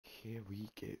Here we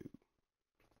go.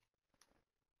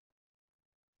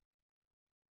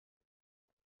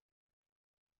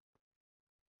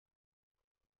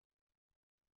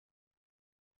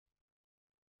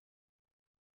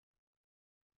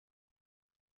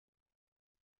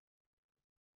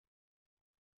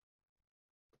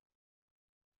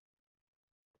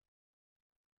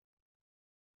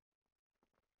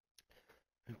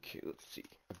 Okay, let's see.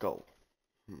 A goal.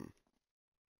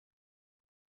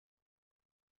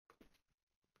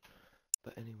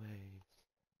 But anyways.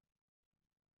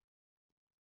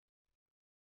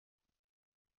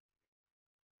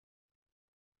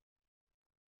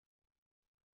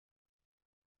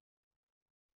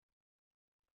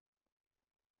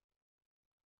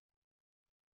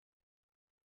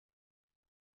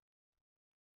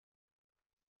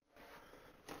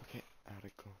 Okay,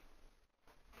 article.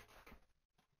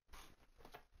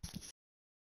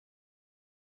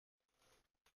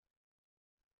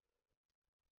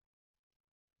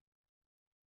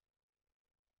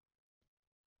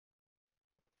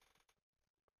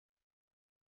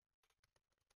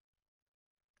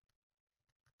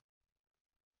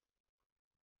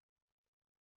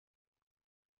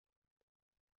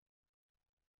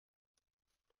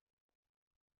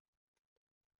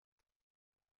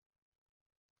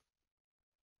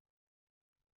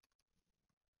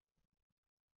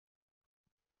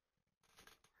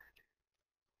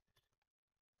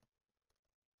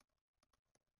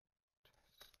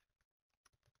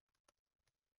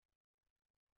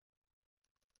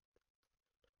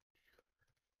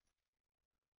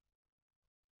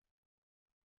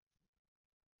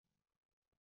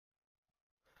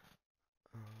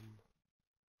 Um,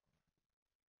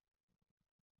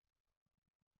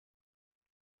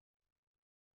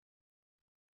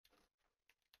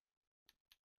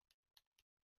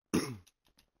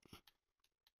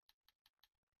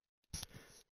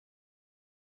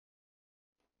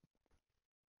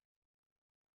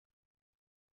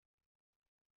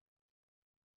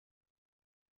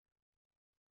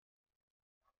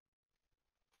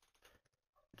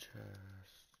 just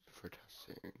for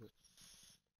testing.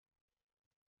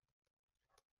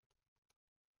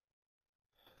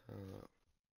 Uh,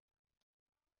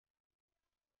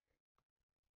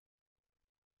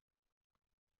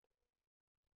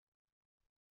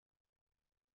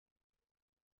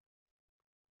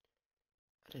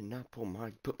 I did not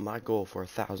put my goal for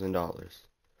 $1,000.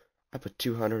 I put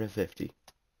 250.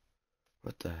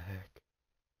 What the heck?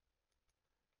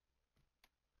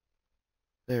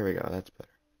 There we go. That's better.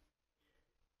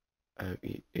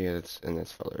 Yeah, that's and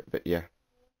that's filler. But yeah.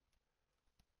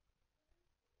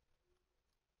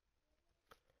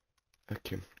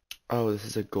 Okay. Oh, this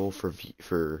is a goal for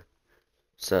for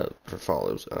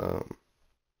follows. So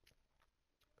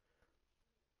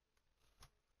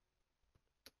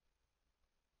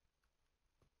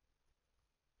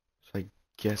I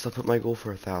guess I'll put my goal for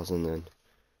 1,000 then.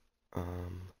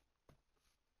 Um,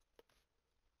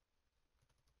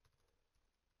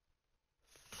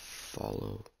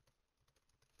 follow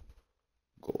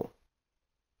goal.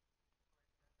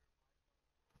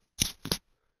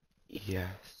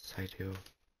 Yes, I do.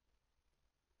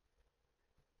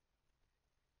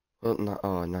 Well,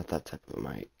 not that type of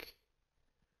mic.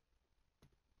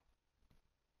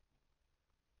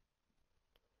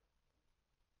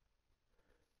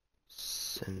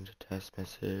 Send a test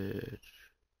message.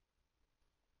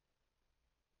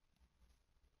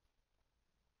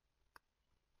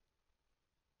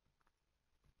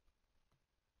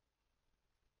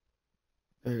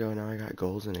 There we go, now I got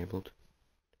goals enabled.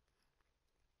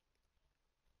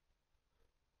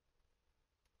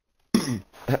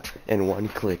 And one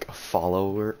click, a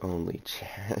follower only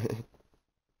chat.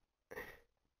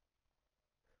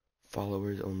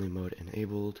 Followers only mode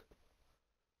enabled.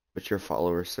 But you're a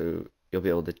follower, so you'll be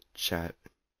able to chat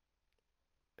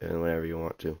whenever you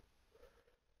want to.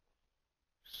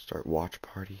 Start watch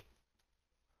party.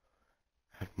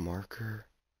 Add marker.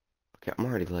 Okay, I'm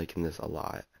already liking this a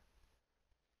lot.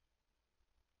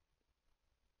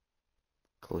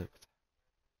 Clip.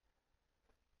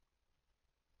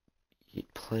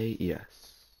 Play,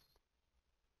 yes.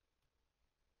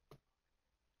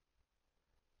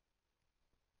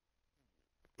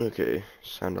 Okay,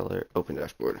 sound alert, open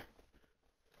dashboard.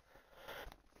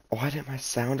 Why didn't my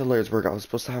sound alerts work? I was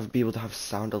supposed to be able to have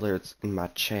sound alerts in my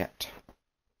chat.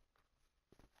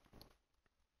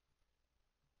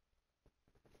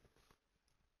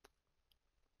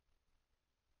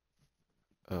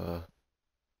 Uh,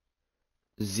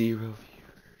 0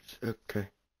 viewers. Okay.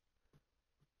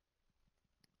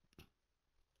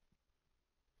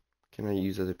 Can I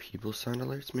use other people's sound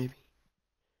alerts, maybe?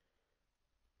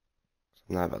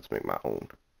 I'm not about to make my own.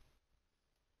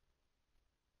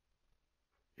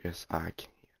 Yes, I can.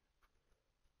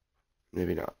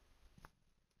 Maybe not.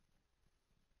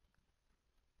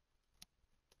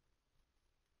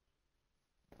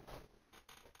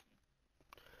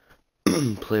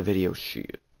 Play video share.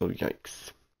 Oh,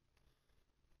 yikes.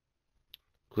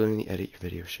 Including the edit your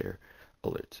video share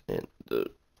alerts and the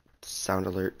sound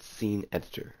alert scene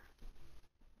editor.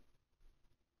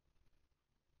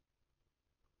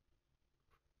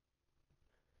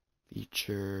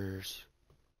 Features.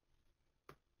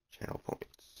 Channel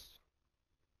points.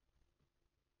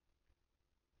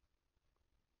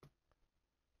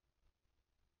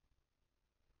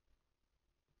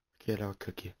 Get our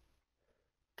cookie.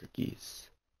 Cookies.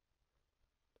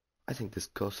 I think this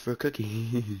goes for a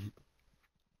cookie.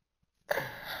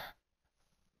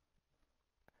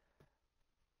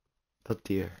 Oh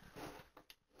dear.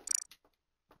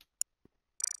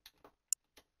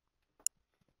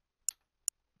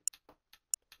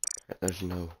 There's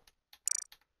no.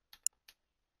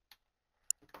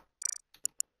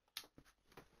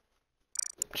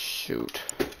 Shoot.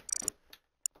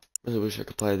 Really wish I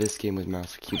could play this game with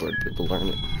mouse and keyboard to learn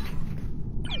it.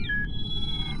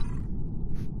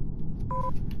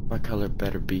 My color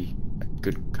better be a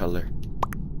good color.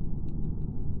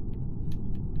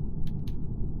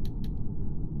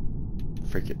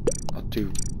 Freak it. I'll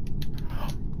do.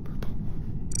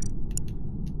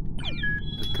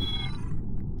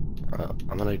 Purple.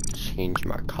 I'm gonna change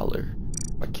my color.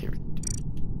 My character.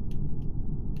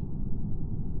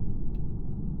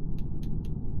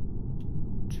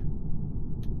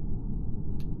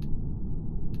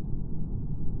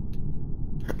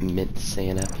 Mint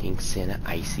Santa, pink Santa,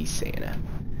 icy Santa.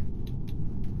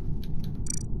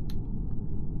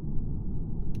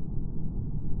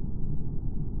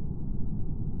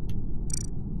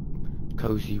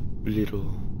 Cozy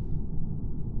little.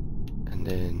 And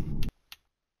then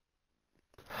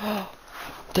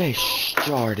they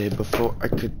started before I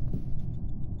could.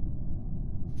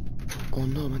 Oh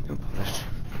no, my nail polish.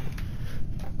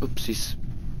 Oopsies.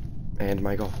 And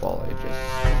my golf ball, I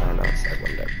found outside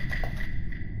one day.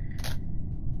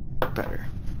 Better.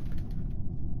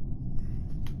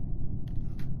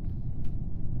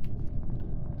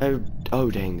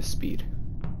 Oh dang, the speed.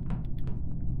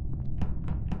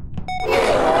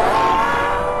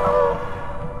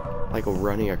 Like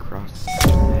running across the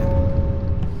map.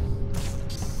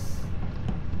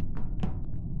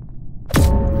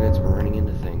 And it's running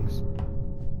into things.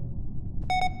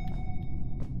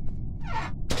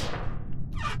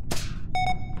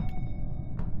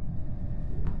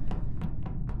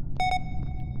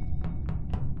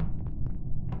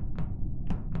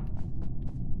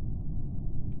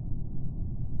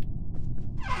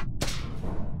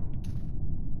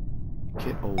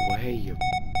 Get away, you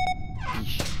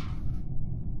beast.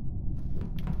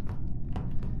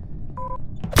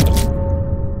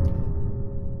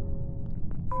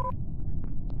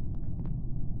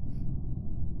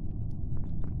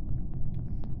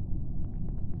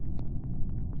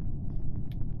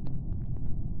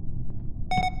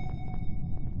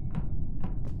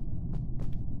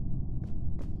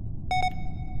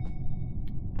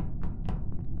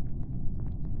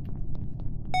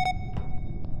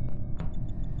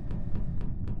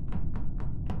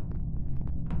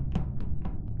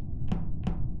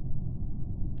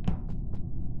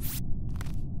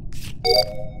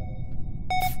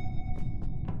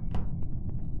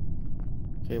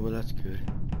 Okay, well that's good.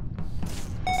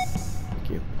 Thank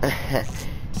you. I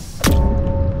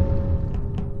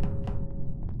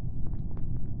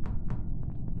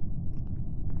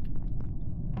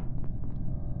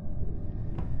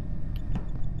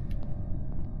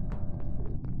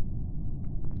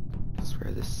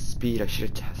swear the speed, I should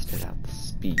have tested out the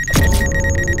speed.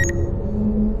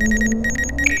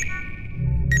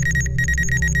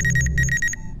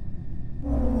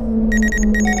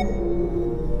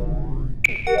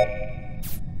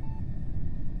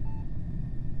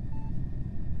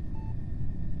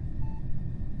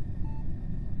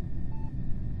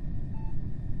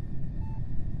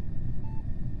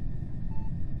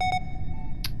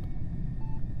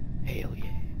 Hell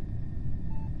yeah.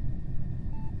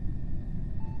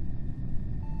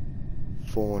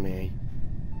 4A.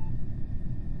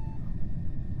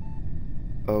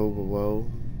 Oh,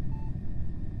 whoa.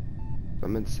 I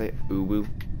meant to say uwu.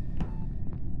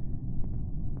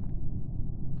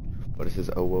 But it says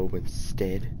oh, whoa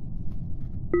instead.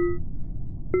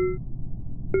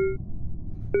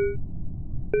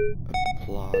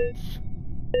 Applause.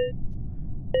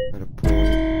 At a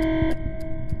point.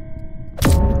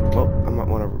 Oh, I might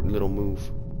want a little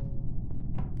move.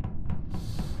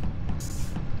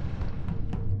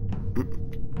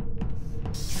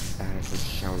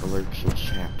 alerts in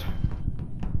chat,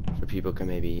 so people can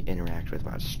maybe interact with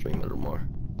my stream a little more,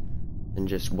 and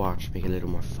just watch, make it a little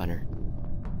more funner.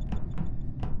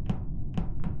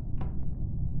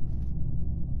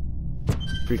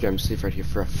 Freak, I'm safe right here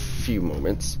for a few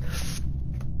moments.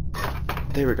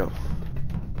 There we go.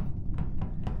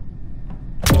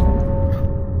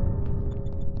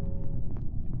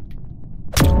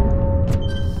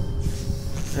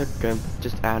 Okay,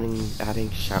 just adding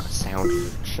shout sound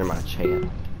to my chat.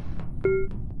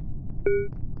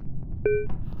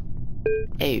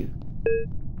 Hey,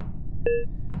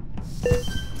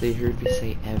 they heard me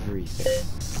say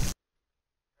everything.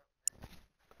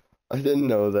 I didn't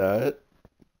know that.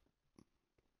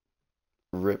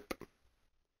 Rip.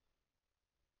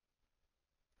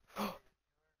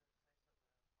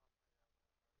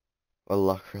 Well,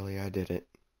 luckily I did it.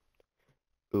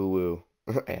 Ooh woo.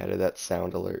 I added that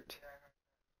sound alert.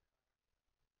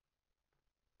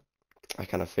 I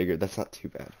kind of figured that's not too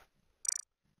bad.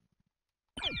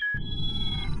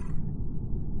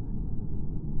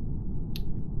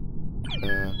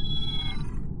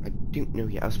 I don't know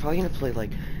yet. I was probably gonna play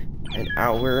like an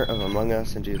hour of Among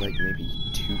Us and do like maybe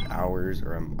 2 hours,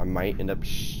 or I might end up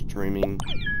streaming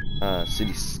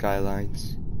City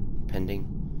Skylines, pending.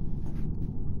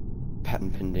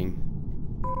 Patent pending.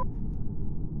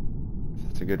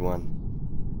 That's a good one.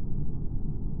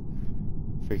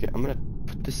 Forget. I'm gonna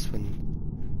put this one.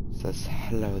 It says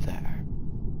hello there.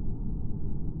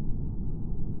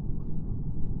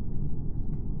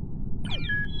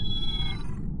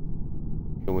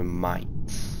 We might.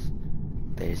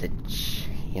 There's a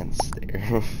chance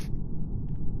there.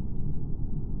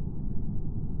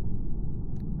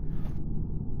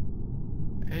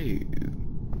 Hey.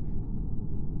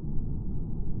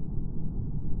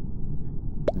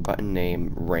 Button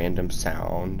name, random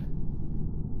sound.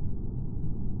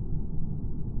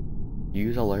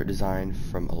 Use alert design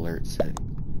from alert setting.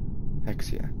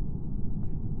 Hex yeah.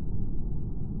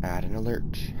 Add an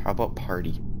alert. How about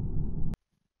party?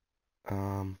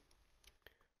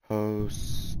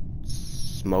 Host,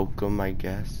 smoke 'em, I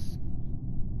guess.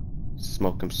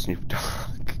 Smoke 'em, Snoop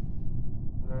Dogg.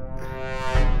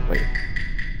 Wait,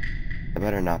 that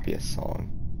better not be a song.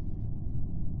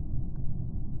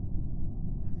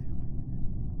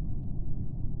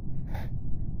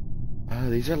 Oh,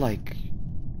 these are like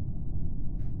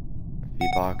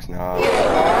V-Box now.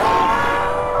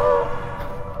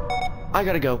 I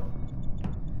gotta go.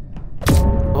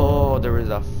 Oh, there was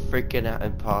a freaking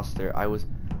imposter. I was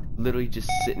literally just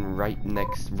sitting right in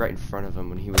front of him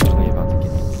when he was literally about to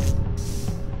get me.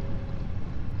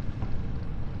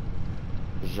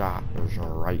 That is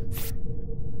right.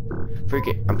 Freak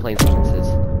it, I'm playing Simon Says.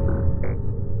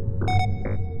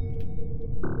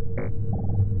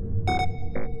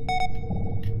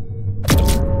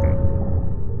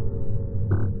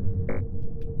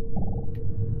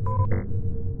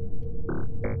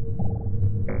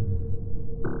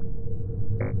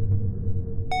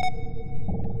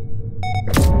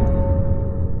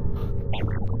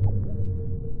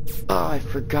 Oh, I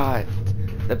forgot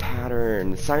the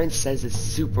pattern. Simon Says is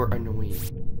super annoying.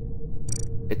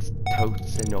 It's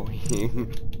totes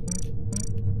annoying.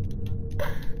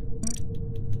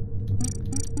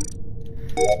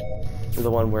 The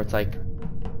one where it's like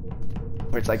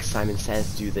Simon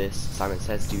Says do this, Simon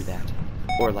Says do that.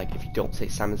 Or like if you don't say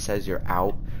Simon Says you're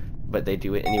out, but they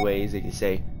do it anyways, if you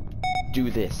say do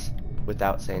this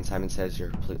without saying Simon Says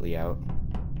you're completely out.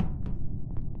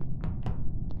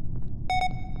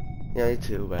 Yeah, me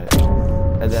too, but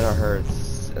and then it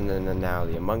hurts, and then now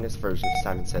the Among Us version of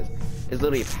Simon Says is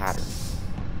literally a pattern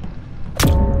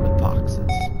with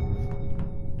boxes.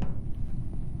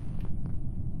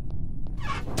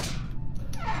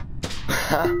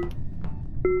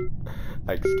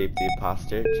 I escaped the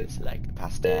imposter, just like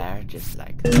imposter, just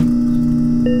like that.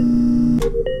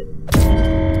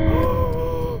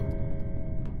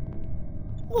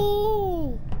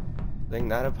 Oh! I think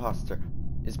that imposter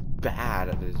is bad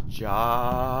at his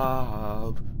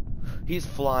job. He's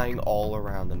flying all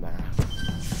around the map.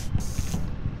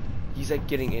 He's like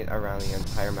getting it around the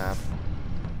entire map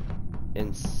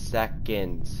in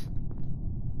seconds.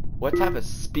 What type of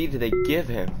speed did they give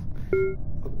him?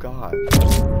 Oh god.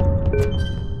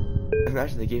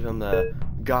 Imagine they gave him the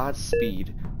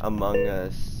Godspeed Among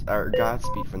Us, or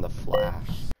Godspeed from the Flash.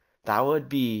 That would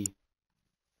be...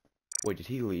 Wait, did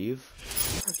he leave?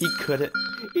 He couldn't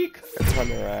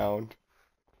run around.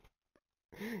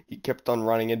 He kept on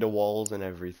running into walls and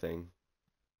everything.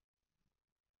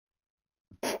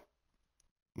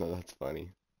 No, that's funny.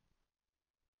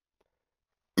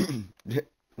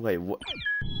 Wait, what?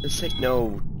 This ain't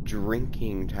no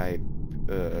drinking type,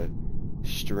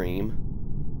 stream.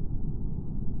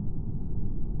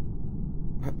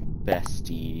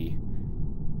 Bestie.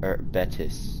 Or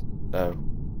Betis. Oh.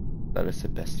 That is a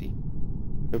bestie.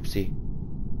 Oopsie.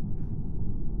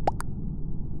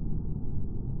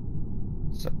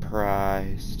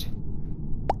 Surprised.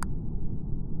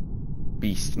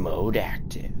 Beast mode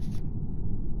active.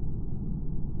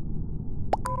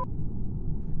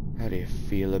 How do you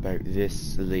feel about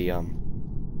this, Liam?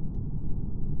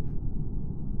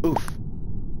 Oof.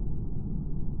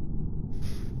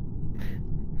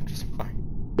 Just fine.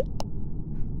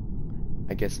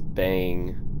 I guess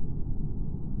bang.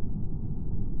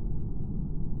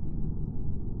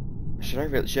 Should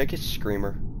I get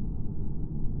screamer?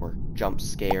 Or jump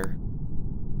scare?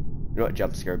 You know what?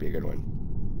 Jump scare would be a good one.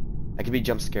 I could be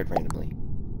jump scared randomly.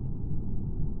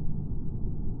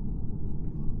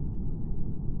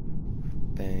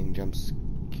 Bang, jump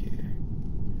scare.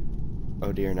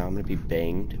 Oh dear, now I'm gonna be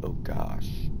banged. Oh gosh.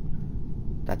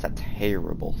 That's a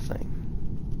terrible thing.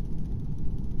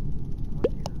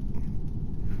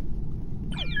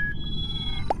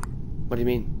 What do you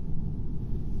mean?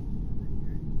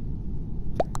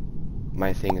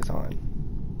 My thing is on.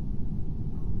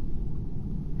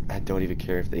 I don't even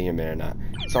care if they hear me or not.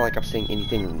 It's not like I'm saying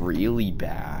anything really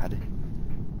bad.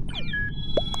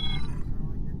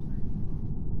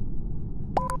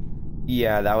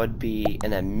 Yeah, that would be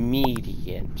an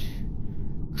immediate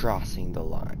crossing the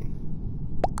line.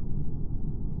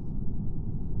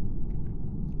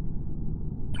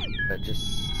 But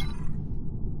just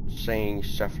saying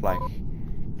stuff like a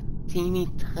teeny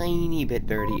tiny bit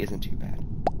dirty isn't too bad.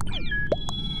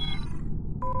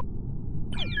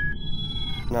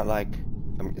 Not like,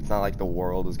 I mean, it's not like the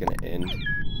world is gonna end.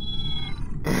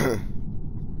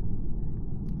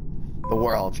 The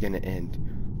world's gonna end.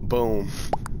 Boom.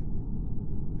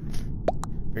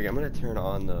 Okay, I'm gonna turn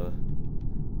on the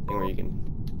thing where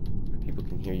people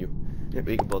can hear you.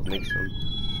 We can both make some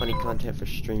funny content for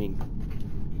streaming.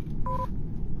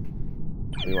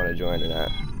 Do you want to join or not?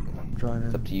 I'm joining.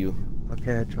 It's up to you.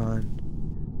 Okay, I joined.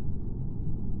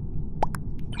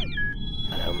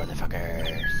 Hello,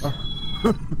 motherfuckers. Oh.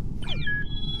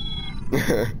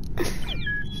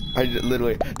 I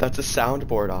literally, that's a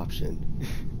soundboard option.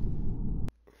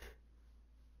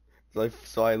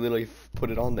 So I literally put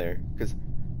it on there because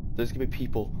there's gonna be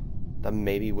people that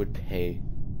maybe would pay,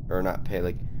 or not pay,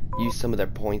 like use some of their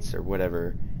points or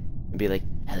whatever, and be like,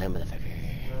 "Hello, motherfucker."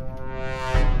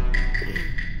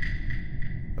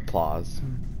 Applause.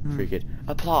 Freaking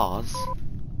applause.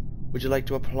 Would you like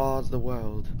to applause the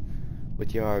world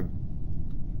with your?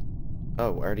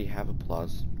 Oh, I already have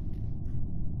applause.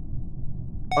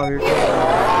 Oh, you're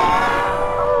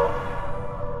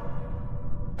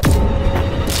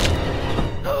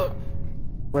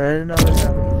Wait, I didn't know there's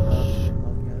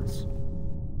Among Us.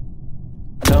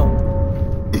 No.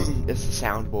 It's the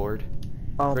soundboard.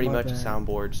 Oh, Pretty much bad. the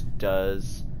soundboard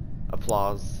does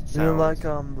applause sounds. You know, like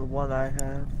the one I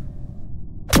have.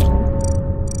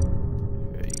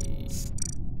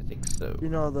 I think so. You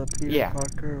know the Peter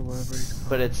Parker or whatever he's called.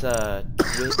 But it's a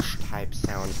Twitch type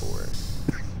soundboard.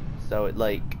 So it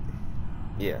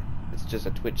yeah, it's just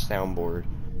a Twitch soundboard.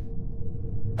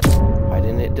 Why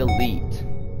didn't it delete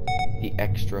the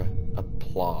extra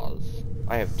applause?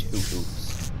 I have 2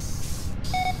 oops.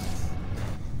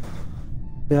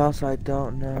 Yes, I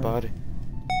don't know.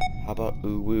 How about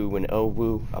ooh woo and oh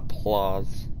woo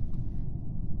applause?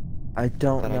 I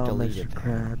don't know, Mr.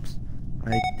 Krabs.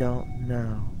 I don't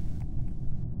know.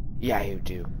 Yeah, you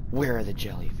do. Where are the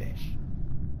jellyfish?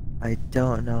 I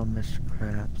don't know, Mr.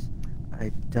 Krabs.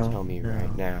 I don't Tell me know.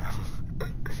 right now.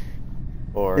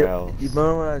 Or else. You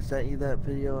remember when I sent you that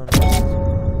video and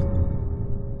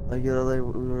like we were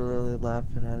literally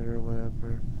laughing at it or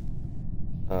whatever?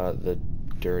 The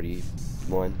dirty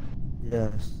one?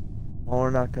 Yes. Well,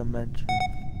 we're not gonna mention.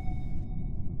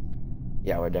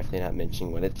 Yeah, we're definitely not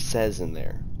mentioning what it says in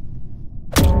there.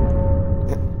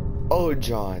 Oh,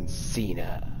 John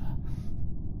Cena.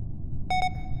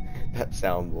 That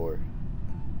soundboard.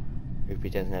 Hope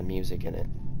it doesn't have music in it.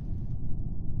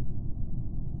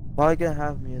 Probably gonna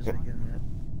have music in it.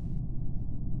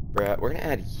 Bruh, we're gonna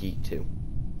add Yeet too.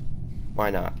 Why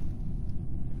not?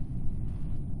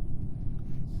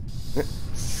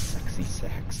 Sexy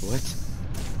sex, what?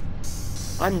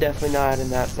 I'm definitely not adding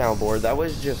that soundboard. That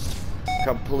was just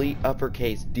complete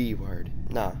uppercase D word.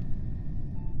 Nah.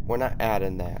 We're not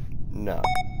adding that. No.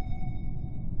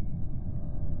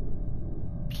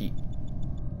 Pete.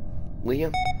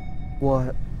 Liam?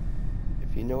 What?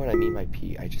 If you know what I mean by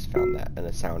Pete, I just found that in a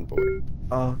soundboard.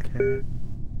 Okay.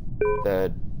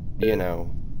 The, you know.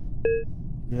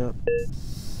 Yep.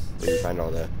 Where you find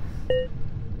all the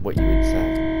what you would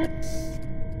say.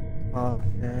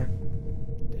 Okay.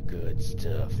 The good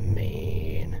stuff,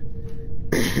 man.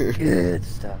 Good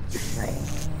stuff, man.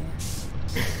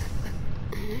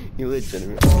 You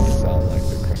legitimately sound like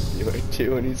the crap you like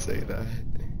too when you say that.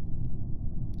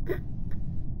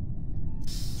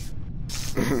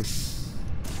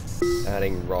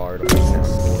 Adding RAR to my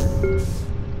soundboard.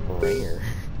 Rare.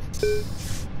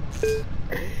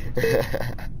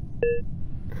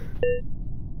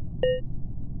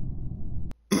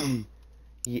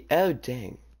 Yeah, oh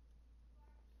dang.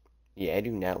 Yeah, I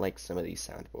do not like some of these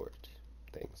soundboard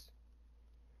things.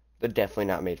 They're definitely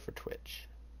not made for Twitch.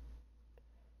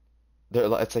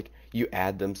 It's like you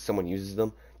add them, someone uses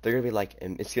them, they're gonna be like,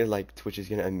 and it's gonna like Twitch is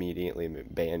gonna immediately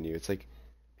ban you. It's like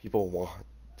people want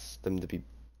them to be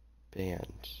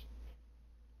banned.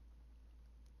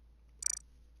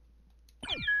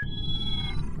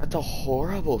 That's a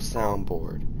horrible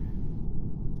soundboard.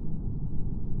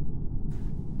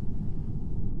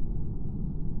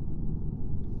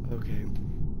 Okay,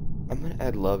 I'm gonna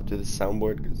add love to the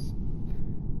soundboard because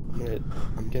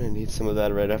I'm gonna need some of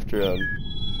that right after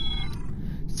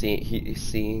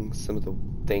seeing some of the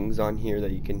things on here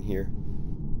that you can hear.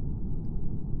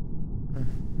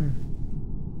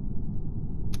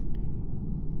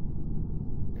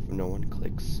 If no one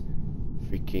clicks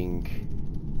freaking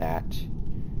that,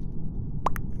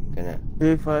 I'm gonna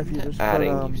It'd be fun if you just put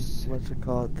adding what's it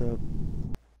called, you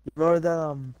remember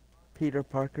that Peter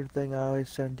Parker thing I always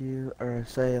send you or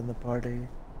say in the party?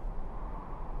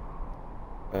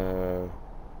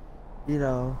 You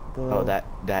know, the oh,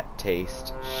 that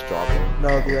taste strawberry.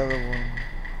 No, the other one.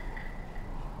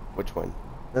 Which one?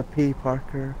 The P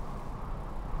Parker.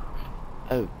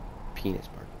 Oh, penis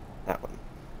Parker. That one.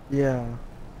 Yeah.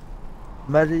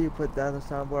 Imagine you put that on the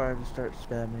soundboard, I just start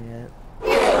spamming it.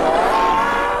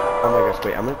 Oh my gosh,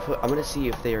 wait, I'm gonna see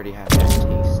if they already have that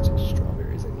taste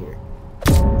strawberries in here.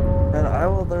 And I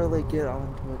will literally get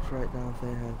on Twitch right now if they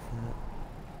have that.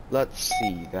 Let's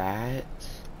see that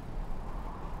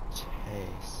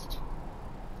taste.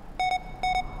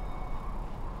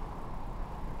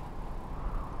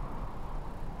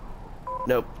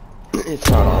 Nope, it's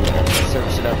not on there.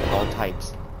 Search it up in all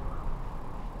types.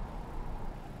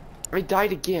 I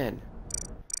died again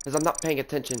because I'm not paying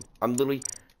attention. I'm literally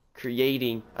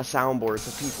creating a soundboard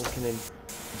so people can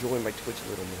enjoy my Twitch a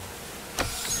little more.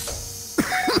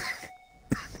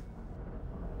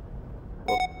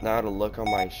 Well, now to look on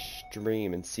my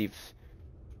stream and see if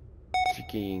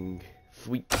freaking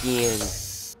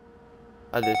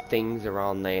other things are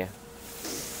on there.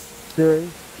 Dude.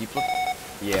 People,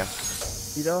 yeah.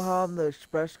 You know how the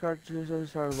express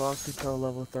cartridges are locked until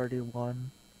level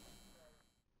 31?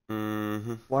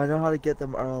 Mm-hmm. Well, I know how to get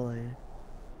them early.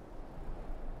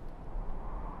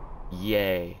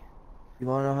 Yay. You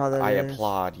wanna know how that is? I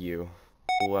applaud you.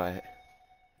 What?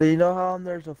 So you know how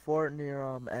there's a fort near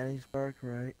Anniesburg,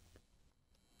 right?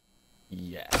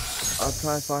 Yes. I'll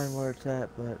try to find where it's at,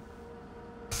 but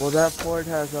well, that fort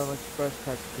has express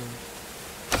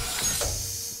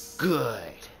cartridges. Good.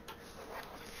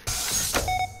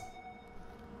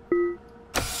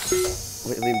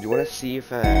 Wait, Liam, do you want to see if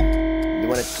do you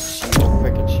want to see real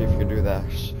quick and see if you can do that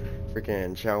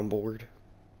freaking soundboard?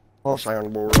 Oh,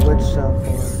 Soundboard. which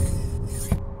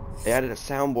soundboard? They added a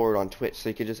soundboard on Twitch, so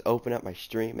you could just open up my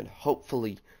stream and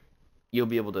hopefully you'll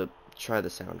be able to try the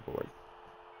soundboard.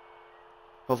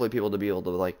 Hopefully people to be able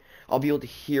to I'll be able to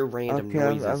hear random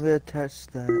noises. I'm gonna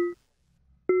test that.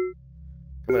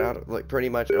 Coming out pretty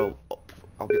much I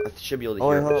should be able to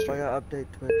Oh hear wait, it. hold up, I gotta update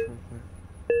Twitch real quick.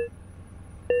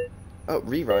 Oh,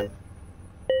 rerun.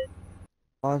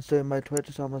 Honestly, my Twitch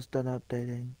is almost done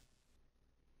updating.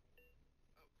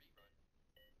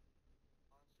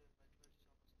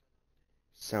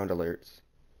 Sound alerts.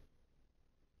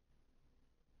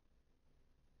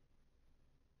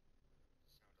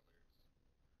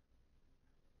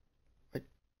 What?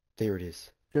 There it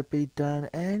is. Should be done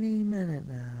any minute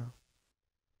now.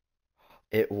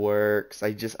 It works.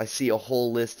 I see a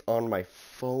whole list on my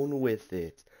phone with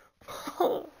it.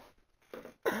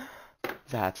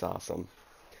 That's awesome.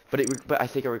 But I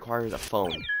think it requires a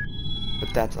phone.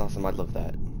 But that's awesome. I love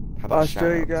that. How about Still,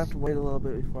 you're gonna have shoutouts? to wait a little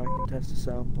bit before I can test the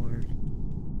soundboard.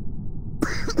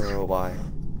 Oh, why?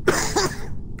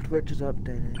 Twitch is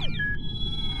updating.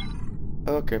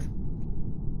 Okay.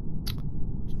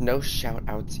 No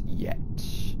shoutouts yet.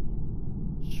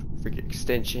 Freaking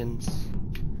extensions.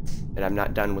 And I'm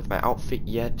not done with my outfit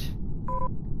yet.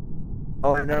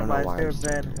 Oh, never mind. why There's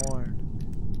I'm Van Horn.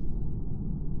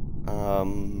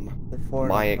 The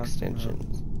My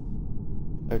extensions.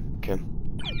 Okay.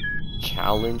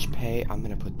 Challenge pay. I'm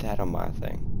gonna put that on my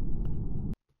thing.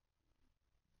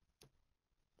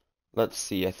 Let's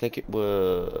see, I think it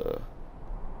was...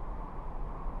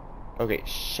 Okay,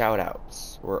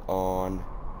 shoutouts. We're on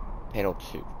panel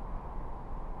 2.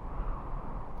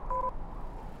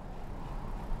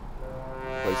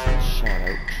 Place a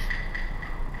shoutout.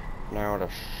 Now to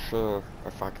see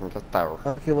if I can get there.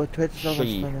 Okay, well, Twitch is almost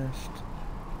She. finished.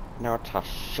 Now to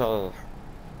see.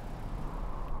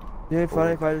 It'd be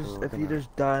funny if you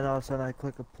just die and all of a sudden I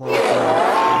click applause.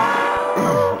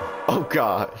 Oh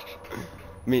gosh.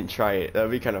 I mean, try it. That'd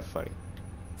be kind of funny.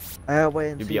 I gotta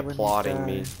wait and You'd see be when applauding you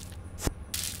me. die.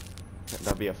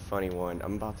 That'd be a funny one.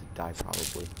 I'm about to die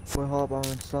probably. Wait, hold up,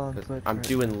 I'm installing 'Cause Twitch I'm right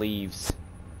doing now. leaves.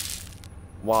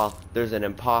 While there's an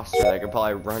imposter that could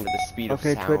probably run to the speed of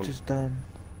Okay, sound. Twitch is done.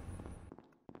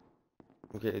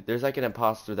 Okay, there's like an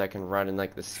imposter that can run in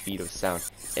like the speed of sound.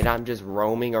 And I'm just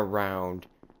roaming around,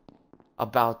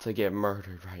 about to get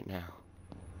murdered right now.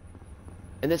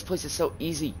 And this place is so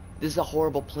easy. This is a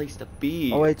horrible place to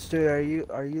be. Oh wait, Stu, are you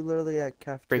literally at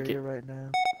Break cafeteria it. right now?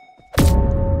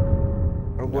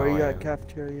 Or No, were you I at am.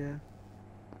 cafeteria?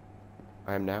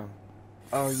 I am now.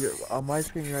 Oh, you're on my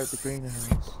screen. You're at the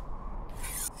greenhouse.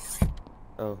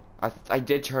 Oh, I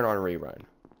did turn on rerun.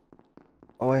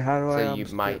 Oh wait, how do So I you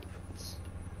skip? might.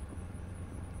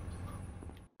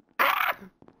 Ah!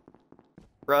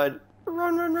 Run.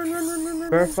 Run, run, run, run, run, run, run.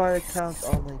 Verified accounts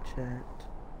only checked.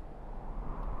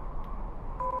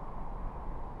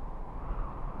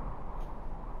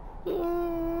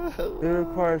 It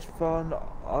requires phone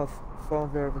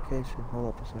verification.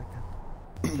 Hold up a second.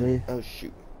 See? Oh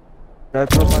shoot. Did I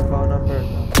put my phone number?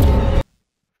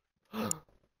 No.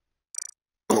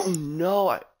 Oh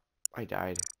no, I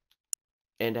died.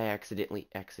 And I accidentally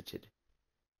exited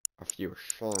a few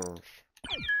songs.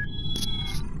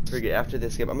 Forget, after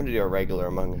this game, I'm gonna do a regular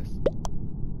Among Us.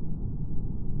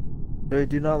 Dude,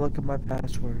 do not look at my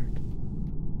password.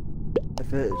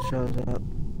 If it shows up.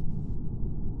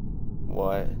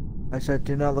 What? I said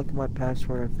do not look at my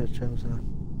password if it shows up.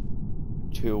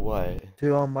 To what?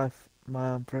 To all my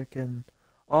freaking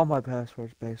all my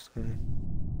passwords basically.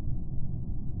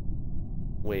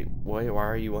 Wait, why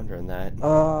are you wondering that?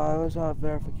 I was on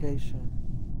verification.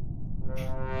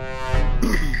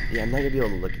 Yeah, I'm not gonna be able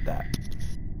to look at that.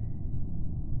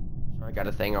 So I got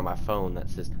a thing on my phone that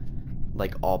says,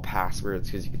 like, all passwords,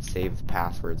 because you can save the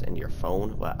passwords into your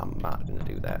phone. Well, I'm not gonna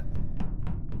do that.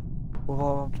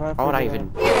 Well, I'm trying to Why would I figure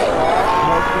even... out.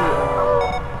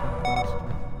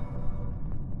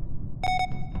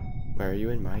 Are you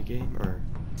in my game, or...?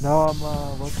 No, I'm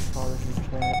what's it called in your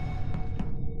chat?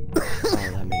 Oh,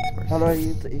 that makes more sense. How do I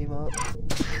use the emote?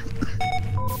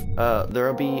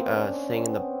 There'll be a thing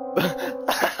in the...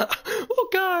 Oh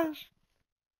gosh!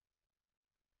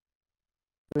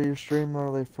 So your stream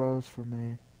really froze for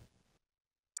me.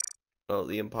 Oh,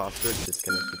 the imposter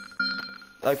disconnected.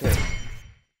 Okay.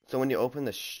 So when you open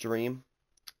the stream,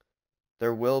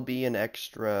 there will be an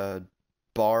extra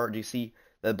bar. Do you see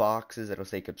the boxes that'll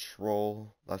say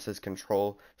control? That says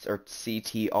control, or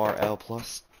CTRL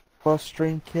plus. Plus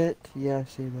stream kit? Yeah, I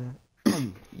see that.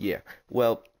 Yeah.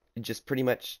 Well, just pretty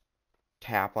much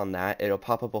tap on that. It'll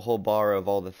pop up a whole bar of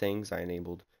all the things I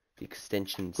enabled. The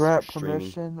extensions for Grant streaming.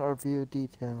 permission or view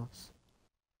details?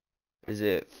 Is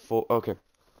it for... Okay.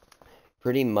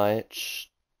 Pretty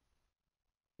much,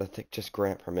 I think just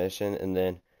grant permission and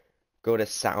then go to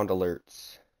sound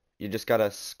alerts. You just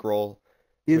gotta scroll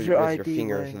Use with your your ID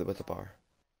finger link. with the bar.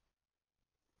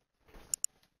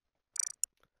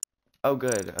 Oh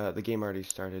good, the game already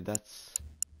started. That's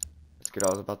good. I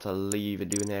was about to leave and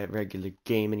doing that regular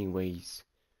game anyways.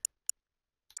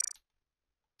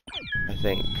 I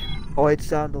think. Oh wait,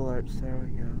 sound alerts. There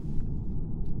we go.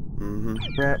 Mm-hmm.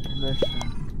 Grant permission.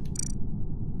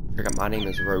 I forgot my name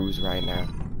is Rose right now.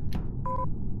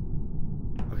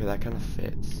 Okay, that kind of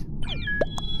fits.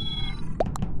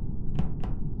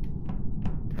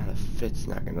 Kind of fits,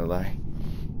 not gonna lie.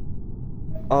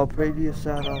 Oh, preview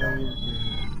sound on the user.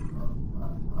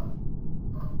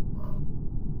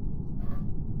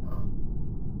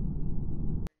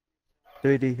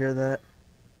 Dude, do you hear that?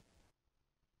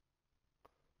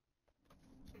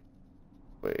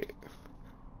 Wait.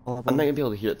 Oh, I'm not gonna be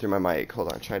able to hear it through my mic.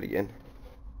 Hold on, try it again.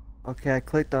 okay, I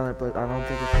clicked on it, but I don't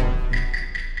think it's working.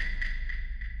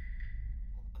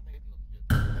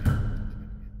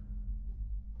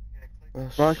 Oh,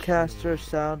 Broadcaster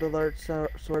sound alert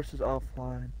source is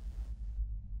offline.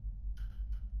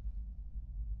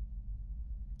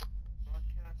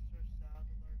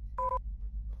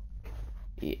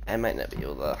 Yeah, I might not be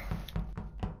able to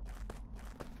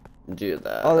do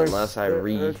that Oh, unless I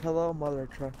read. There's hello, mother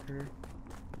trucker.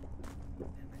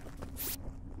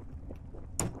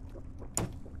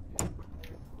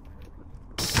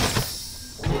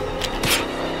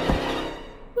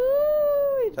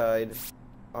 died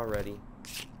already.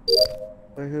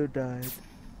 Wait, who died?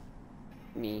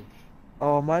 Me.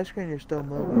 Oh, on my screen you're still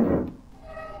moving.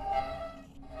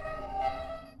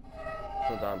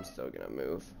 Well, I'm still gonna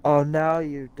move. Oh, now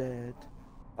you did.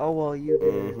 Oh, well, you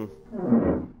did.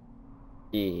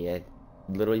 Yeah, I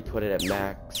literally put it at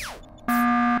max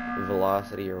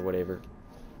velocity or whatever.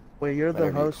 Wait, you're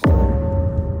the Whatever you host call though?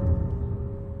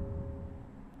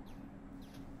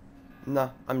 it. Nah,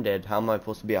 I'm dead. How am I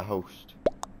supposed to be a host?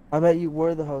 I bet you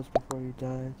were the host before you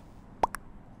died.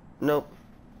 Nope.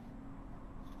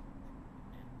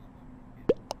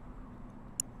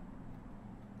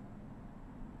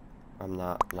 I'm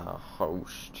not a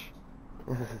host.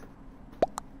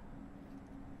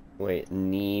 Wait,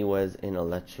 Nee was in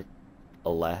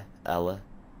Ella.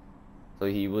 So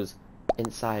he was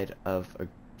inside of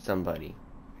somebody.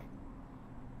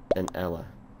 An Ella.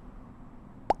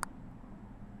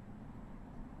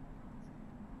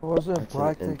 Wasn't it That's an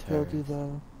Black that intern. killed you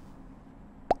though?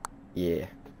 Yeah.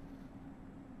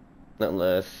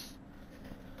 Unless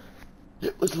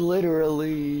it was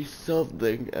literally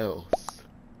something else.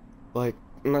 Like,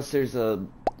 unless there's a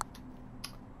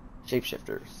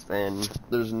shapeshifters, then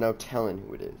there's no telling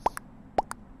who it is.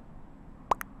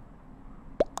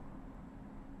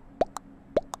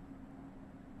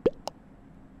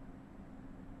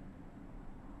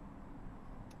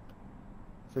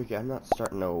 Freaky, I'm not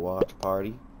starting a watch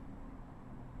party.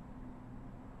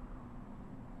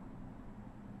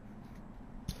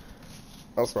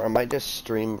 Also, I might just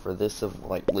stream for this of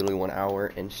like literally 1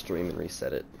 hour and stream and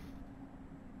reset it.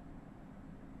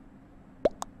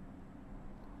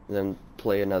 Then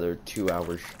play another 2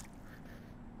 hours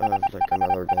of like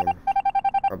another game.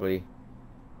 Probably.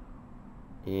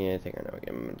 Yeah, I think I know what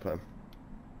game I'm gonna play.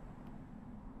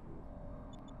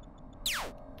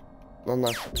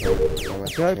 Unless I feel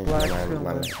like Black's gonna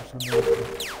my win for some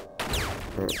reason.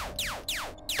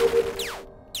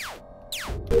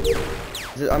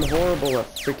 I'm horrible at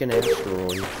freaking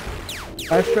asteroids.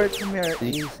 Asteroids for me are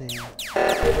easy.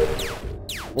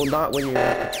 Well, not when you're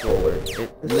a controller.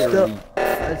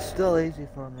 It's still easy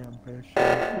for me, I'm pretty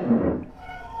sure.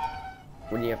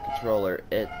 When you have controller,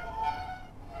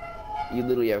 you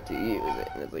literally have to use it,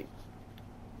 and it's like,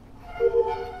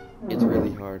 it's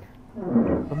really hard.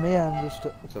 For me, I'm just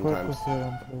quick Sometimes. with it,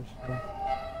 I'm pretty sure.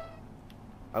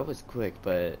 I was quick,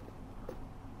 but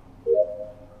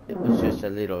it was just a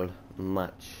little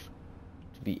much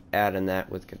to be adding that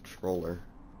with controller.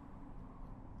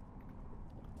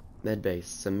 Medbase,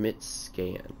 submit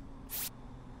scan.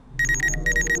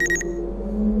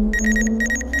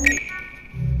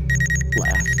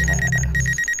 Last task.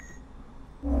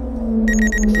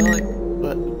 So like,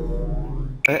 but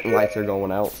lights are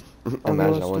going out. Okay,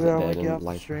 Imagine I let's do that wasn't when we dead get and off the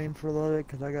lights. stream for a little bit,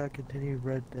 because I gotta continue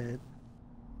Red Dead.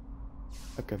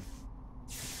 Okay.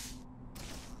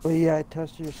 But yeah, I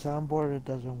tested your soundboard, it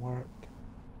doesn't work.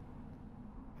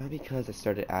 Probably because I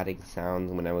started adding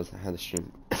sounds when I had the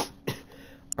stream.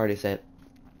 Already said.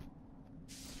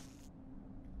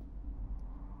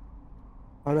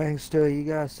 Oh dang, Stu, you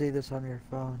gotta see this on your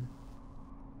phone.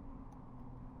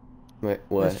 Wait,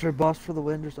 what? Mr. Boss for the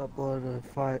Win just uploaded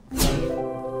a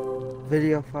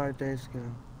video 5 days ago.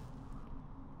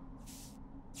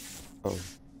 Oh.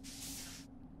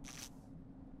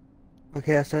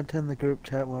 Okay, I sent him the group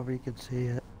chat wherever you can see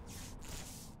it.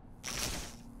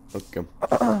 Okay.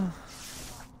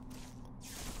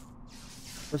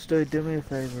 Let's do me a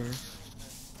favor.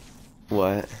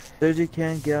 What? If you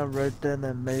can get on Red Dead,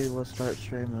 then maybe we'll start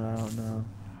streaming, I don't know.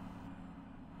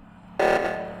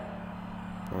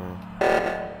 Oh.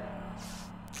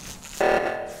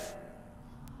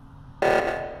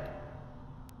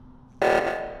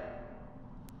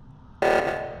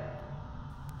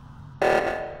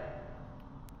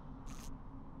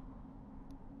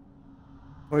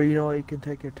 Or you know what, you can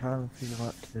take your time if you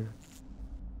want to.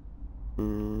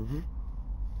 Mm-hmm.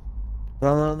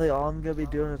 All I'm gonna be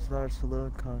doing is another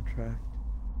saloon contract.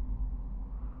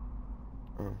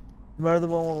 Oh. Remember the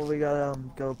one where we gotta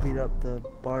go beat up the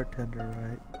bartender,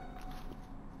 right?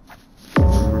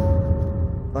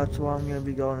 That's what I'm gonna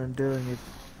be going and doing.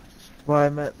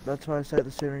 That's why I said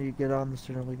the sooner you get on, the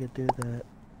sooner we could do that.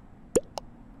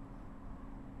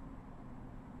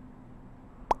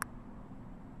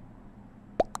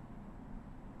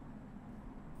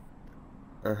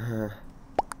 Uh-huh.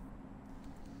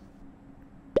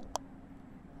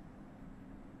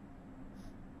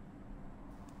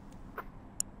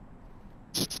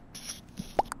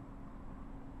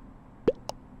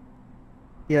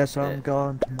 Yeah, so I'm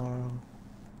going tomorrow.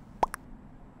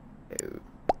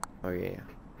 Oh yeah.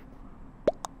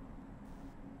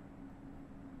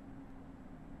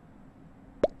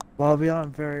 Well, I'll be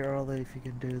on very early if you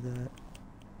can do that.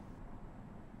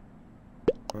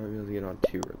 I won't be able to get on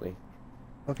too early.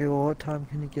 Okay, well, what time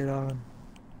can you get on?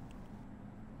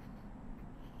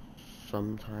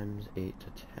 Sometimes 8 to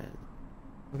 10.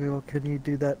 Okay, well, can you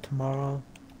do that tomorrow?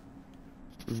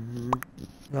 Mm-hmm.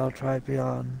 And I'll try to be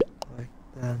on, like,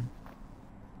 then.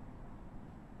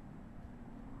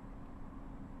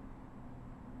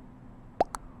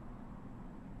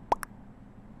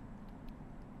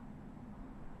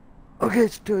 Okay,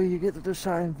 Stu, you get to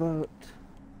decide and vote.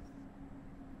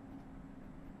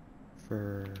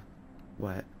 For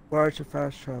what? Where to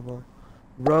fast travel?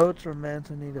 Roads or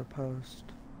Manzanita Post?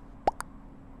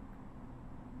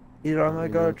 Either I I'm don't gonna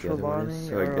even know go what to the other one is, Trelawney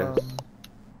so I or, guess.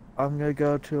 I'm gonna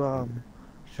go to,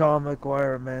 Sean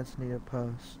McGuire or Manzanita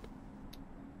Post.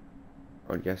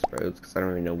 I would guess roads, because I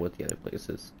don't even know what the other place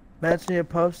is. Manzanita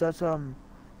Post, that's, you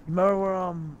remember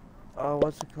where,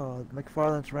 what's it called?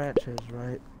 McFarland's Ranch is,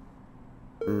 right?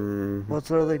 Mm-hmm. Well, it's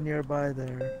literally nearby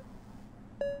there.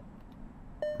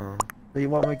 Oh, So you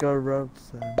want me to go to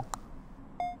roads then?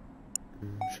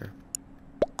 sure.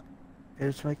 Okay,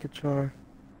 just make it sure.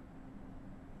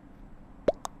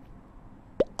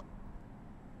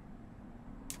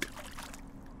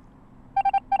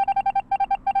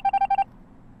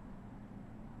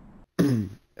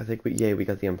 I think we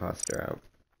got the imposter out.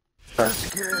 That's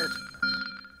good.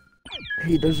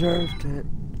 He deserved it.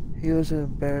 He was an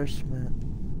embarrassment.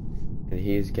 And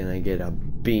he's gonna get a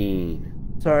bean.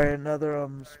 Sorry, another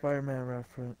Spider-Man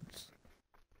reference.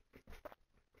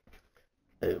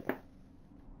 Ew.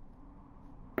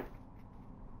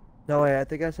 No wait, I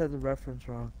think I said the reference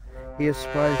wrong. He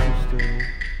aspired to Stu.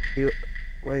 He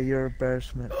wait, you're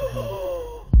embarrassment to him.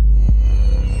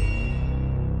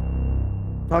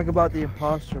 Talk about the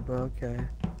imposter, but okay.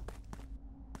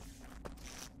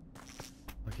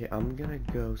 Okay, I'm gonna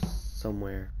go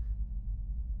somewhere.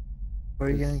 Where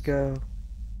are you gonna go?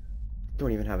 I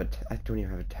don't even have a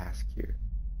task here.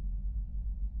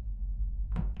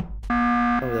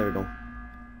 Oh, there we go.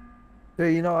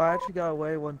 Dude, you know, I actually got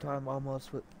away one time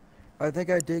almost with. I think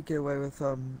I did get away with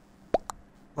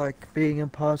like being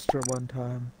imposter one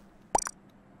time.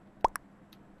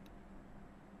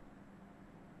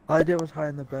 All I did was hide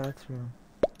in the bathroom.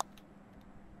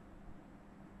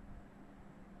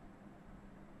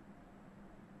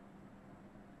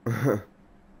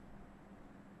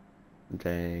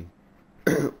 Dang.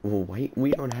 Well, wait,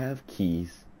 we don't have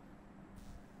keys.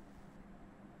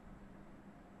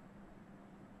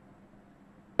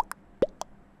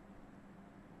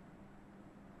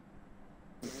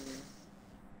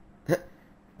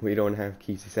 We don't have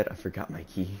keys. He said, I forgot my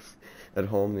keys. At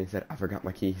home, he said, I forgot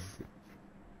my keys.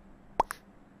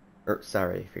 Or,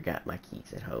 sorry, I forgot my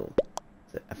keys at home.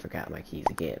 Said, I forgot my keys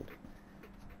again.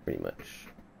 Pretty much.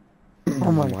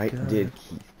 Oh my White god. did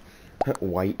keys.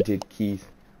 White did keys.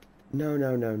 No,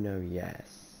 no, no, no,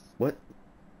 yes. What?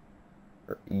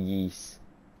 Or yes.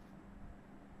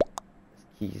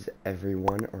 Keys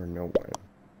everyone or no one?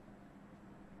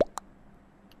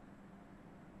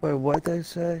 Wait, what'd they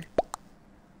say?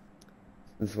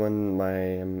 This one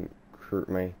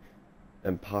my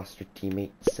imposter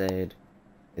teammate said,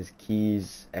 is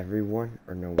keys everyone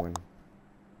or no one?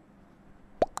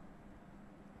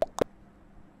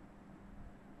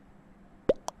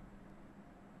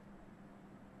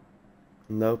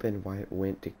 Nope, and White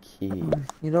went to keys.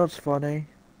 You know what's funny?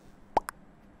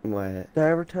 What? Did I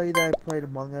ever tell you that I played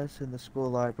Among Us in the school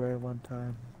library one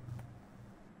time?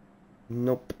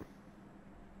 Nope.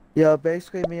 Yeah,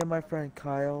 basically me and my friend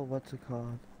Kyle, what's it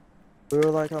called? We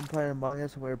were like on playing Among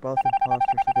Us and we were both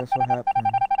imposters, so guess what happened?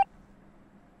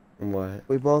 What?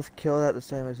 We both killed at the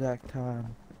same exact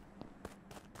time.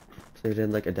 So you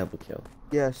did like a double kill.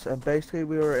 Yes, and basically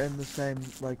we were in the same,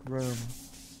 like, room.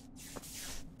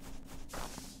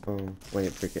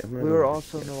 Wait, forget. We were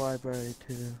also in the library,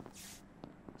 too.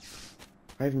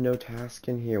 I have no task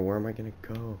in here. Where am I gonna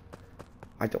go?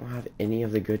 I don't have any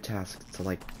of the good tasks to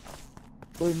like.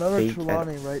 Well, remember fake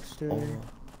Trelawney, right, Stewie?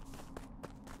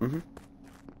 Mm-hmm.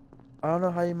 I don't know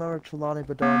how you remember Trelawney,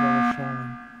 but don't remember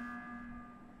Sean.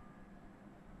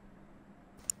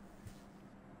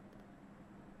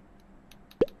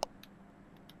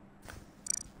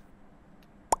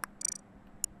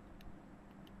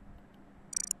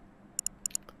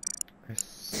 I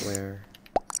swear.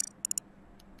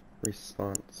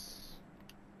 Response.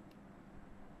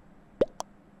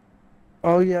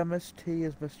 Oh yeah, Miss T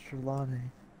is Miss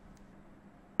Trelawney.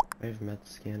 I have met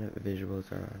scan of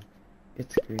visuals are on.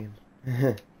 It's green.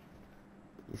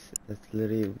 That's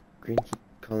literally green. Keep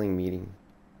calling meeting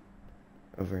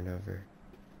over and over.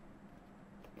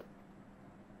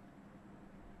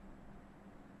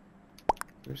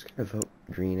 I'm just gonna vote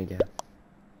green again.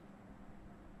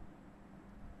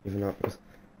 Even though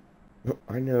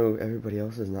I know everybody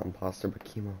else is not imposter but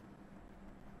chemo.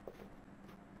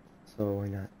 So why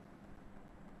not?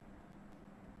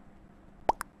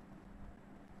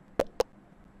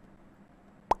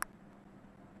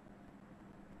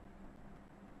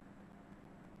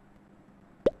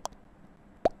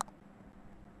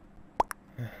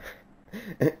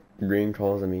 Green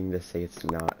calls a meeting to say it's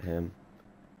not him.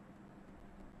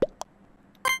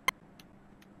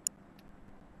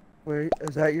 Wait,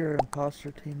 is that your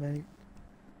imposter teammate?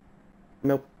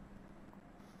 Nope.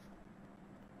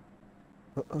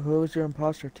 Who's your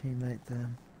imposter teammate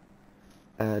then?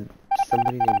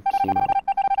 Somebody named Chemo.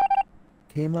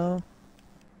 Chemo?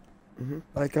 Mhm.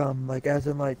 Like as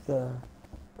in like the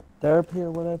therapy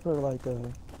or whatever,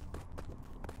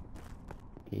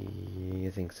 Yeah,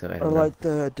 I think so. I or don't know. like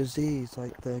the disease,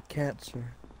 like the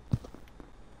cancer.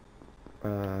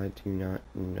 I do not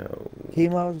know.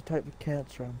 Chemo is a type of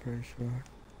cancer, I'm pretty sure.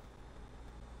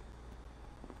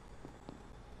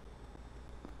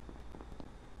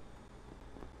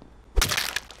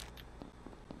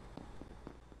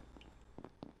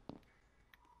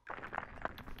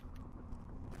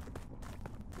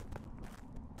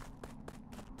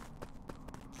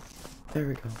 There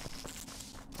we go.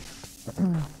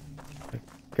 I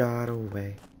got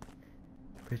away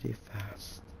pretty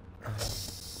fast.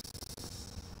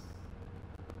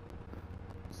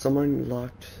 Someone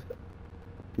locked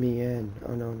me in.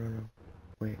 Oh no, no, no.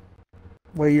 Wait.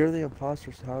 Well, you're the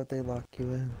imposter, so how would they lock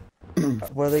you in?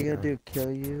 What are they gonna No. do,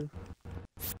 kill you?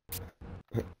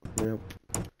 Nope.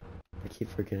 I keep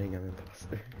forgetting I'm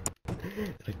imposter.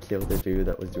 I killed the dude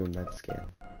that was doing med scan.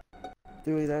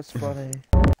 Dude, that's funny.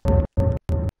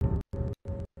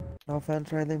 No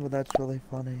offense or anything, but that's really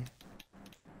funny.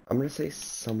 I'm gonna say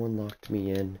someone locked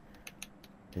me in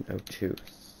O2.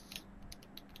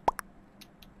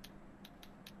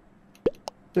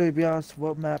 Dude, be honest,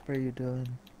 what map are you doing?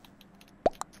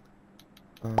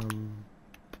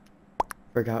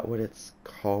 Forgot what it's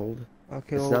called.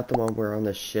 Okay, It's well, not the one where on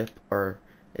the ship, or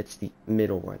it's the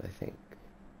middle one, I think.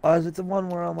 is it the one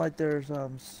where is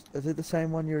it the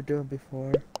same one you were doing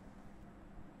before?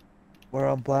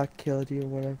 Where Black killed you or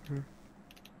whatever?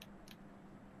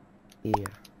 Yeah.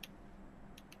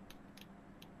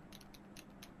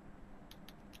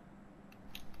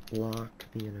 Lock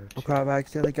me in O2. Oh crap, I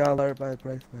accidentally got alerted by the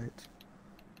brake lights.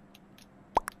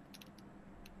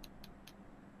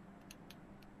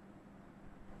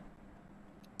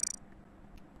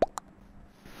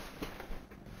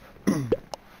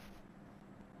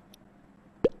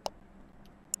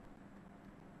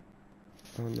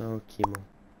 Oh no, chemo.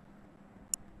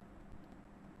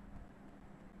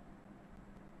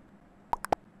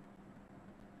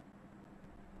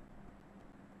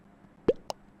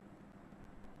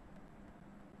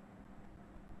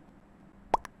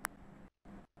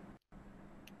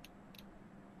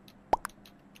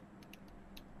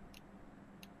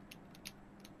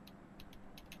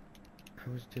 I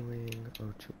was doing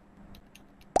O2.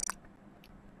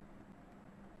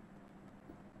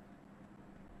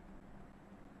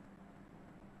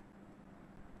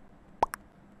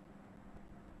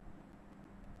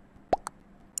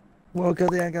 Well, good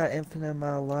thing I got infinite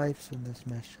amount of lives in this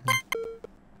mission.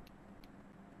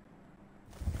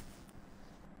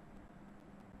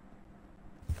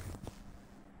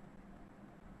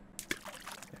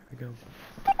 There we go.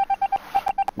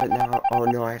 But now, oh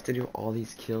no, I have to do all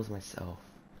these kills myself.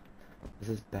 This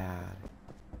is bad.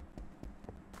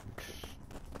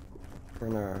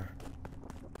 I'm gonna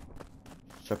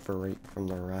separate from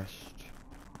the rest.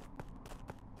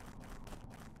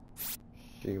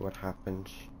 See what happens.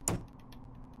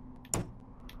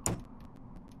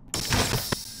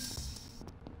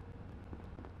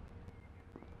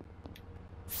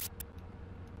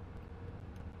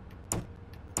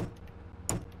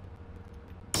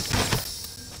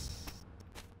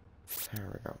 There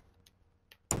we go.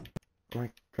 Oh my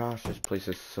gosh, this place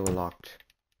is so locked.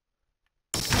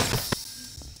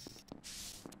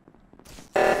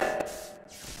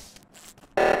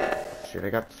 Shit, I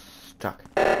got stuck.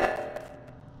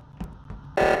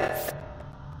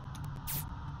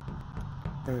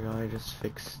 There we go, I just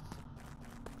fixed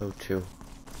O2.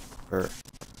 Or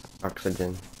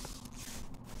oxygen.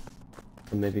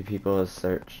 So maybe people will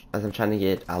search, as I'm trying to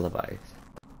get alibis.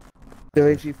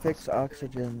 Dude, if you fix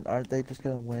oxygen, aren't they just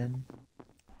gonna win?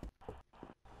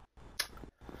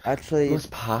 Actually,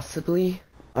 Most possibly.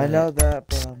 I know that,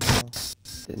 but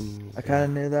I kind of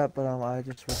Yeah. knew that, but I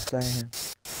just was saying.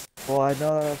 Well, I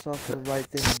know that's also the right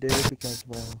thing to do because,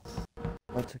 well,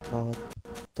 what's it called?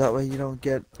 That way you don't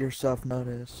get yourself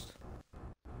noticed.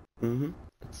 Mm-hmm.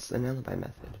 It's an alibi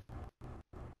method.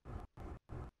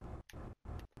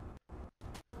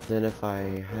 Then if I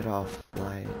head off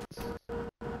lights...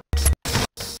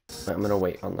 I'm gonna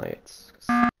wait on lights.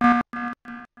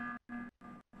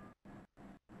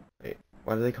 Wait,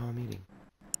 why do they call a meeting?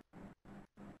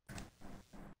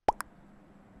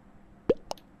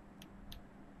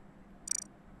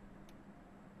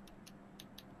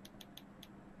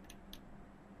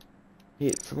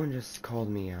 Hey, someone just called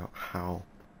me out. How?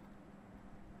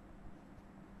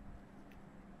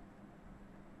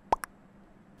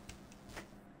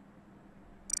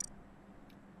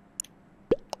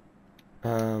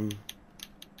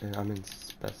 I'm in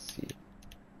Specie.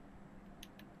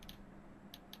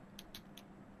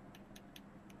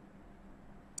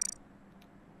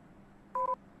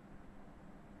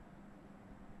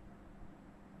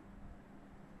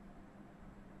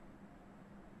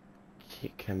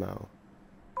 Chemo.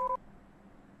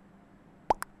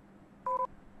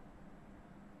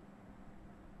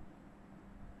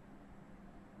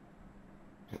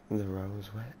 The rose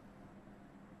wet.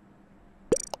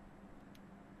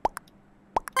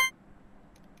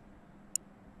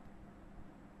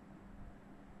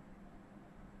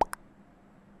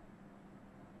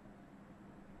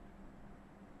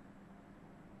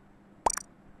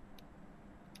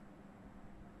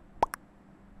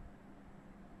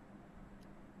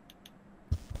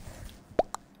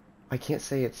 I can't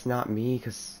say it's not me,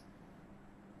 because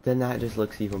then that just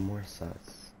looks even more sus.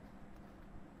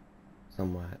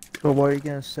 Somewhat. But what are you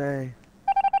gonna say?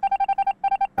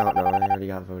 I don't know, I already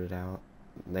got voted out.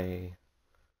 They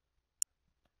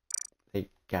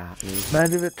got me.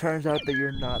 Imagine if it turns out that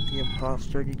you're not the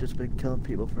imposter and you've just been killing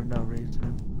people for no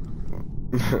reason.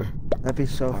 That'd be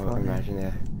so funny. Imagine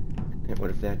that. What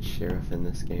if they had sheriff in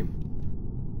this game?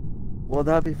 Well,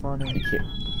 that'd be funny. You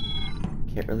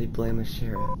can't really blame a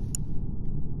sheriff.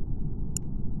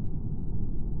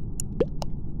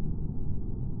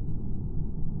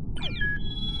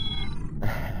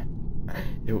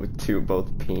 It would do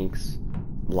both pinks,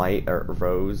 light or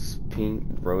rose pink.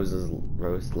 Rose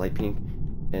light pink,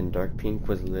 and dark pink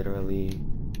was literally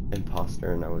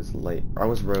imposter, and I was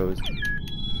rose.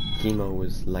 Chemo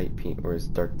was light pink, or is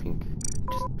dark pink,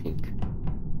 just pink.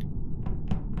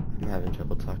 I'm having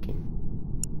trouble talking.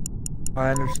 I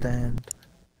understand.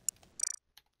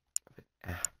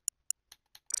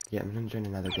 Yeah, I'm gonna join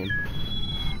another game.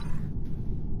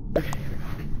 Okay.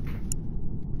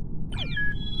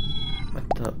 What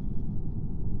the?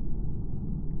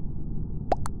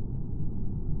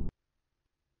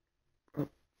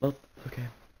 Oh, okay.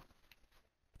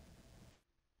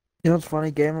 You know what's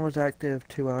funny? Gamer was active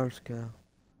 2 hours ago.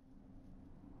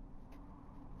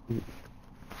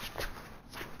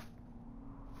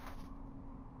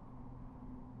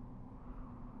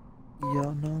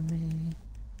 Y'all know me.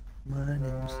 My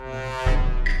name's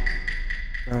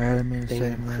Sorry, I didn't mean to say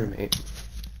Damn, that. crewmate.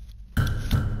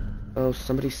 Oh,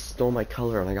 somebody stole my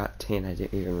color and I got tan. I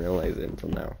didn't even realize it until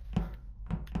now.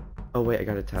 Oh wait, I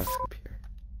got a task up here.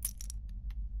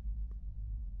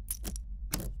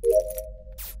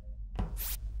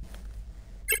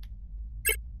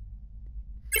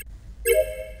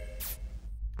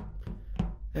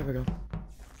 There we go.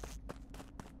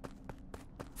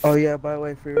 Oh yeah, by the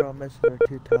way, for your own missing her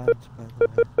 2 times, by the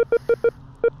way.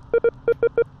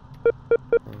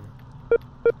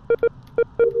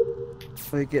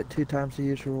 So you get 2 times the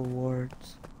usual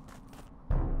rewards.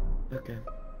 Okay.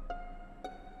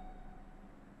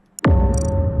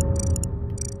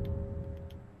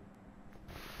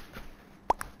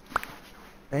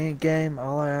 Dang it, game,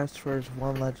 all I asked for is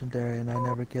 1 legendary and I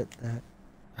never get that.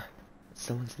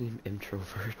 Someone's name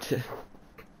introvert.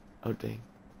 Oh dang.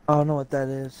 I don't know what that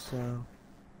is, so...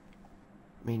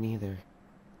 Me neither.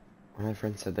 One of my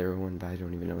friends said they were one, but I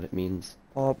don't even know what it means.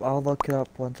 I'll look it up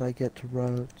once I get to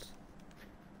roads.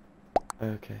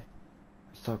 Okay.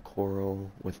 I saw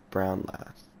coral with brown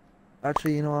last.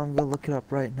 Actually, you know, I'm gonna look it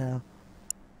up right now.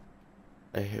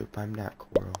 I hope I'm not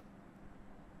coral.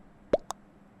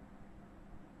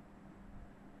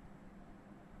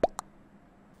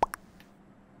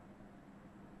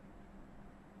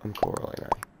 I'm coral, ain't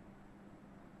I?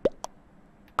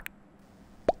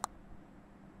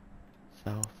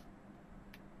 South.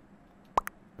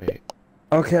 Wait.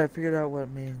 Okay, I figured out what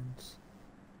it means.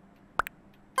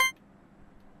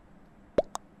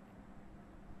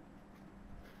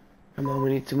 Come on, we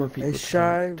need 2 more people. A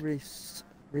shy,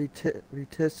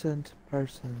 reticent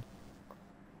person.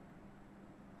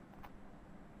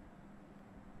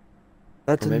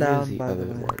 That's Or a maybe it was noun, the by the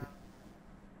other way. one.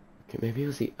 Okay, maybe it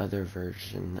was the other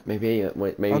version. Maybe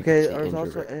wait, maybe Okay, it's the there's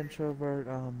introvert. also introvert,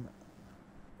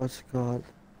 what's it called?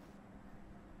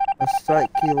 A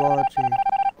psychology.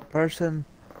 Person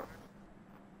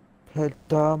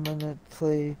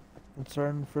predominantly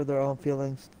concerned for their own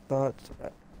feelings, thoughts,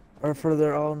 or for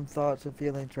their own thoughts and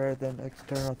feelings rather than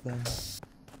external things.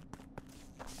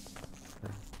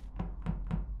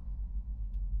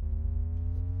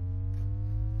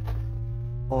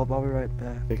 Oh, I'll be right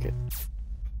back. Pick it.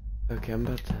 Okay, I'm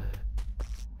about to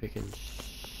pick and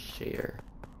share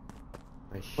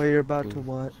my Wait, you're about to stream.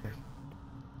 what?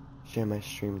 Share my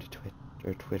stream to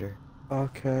Twitter.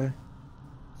 Okay.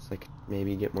 It's like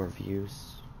maybe get more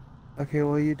views. Okay,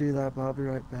 well you do that, but I'll be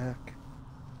right back.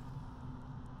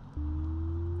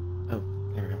 Oh,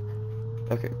 there we go.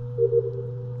 Okay.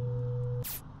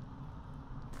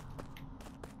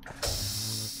 Let's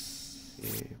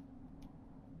see.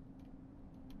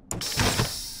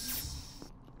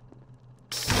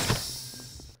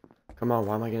 Come on,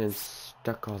 why am I getting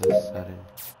stuck all of a sudden?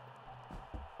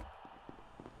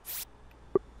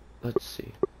 Let's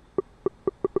see.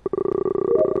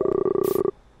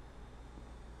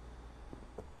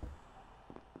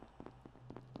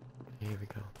 Here we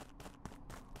go.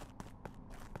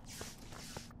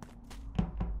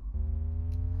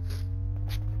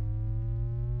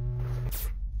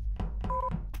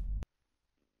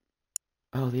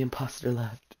 Oh, the imposter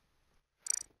left.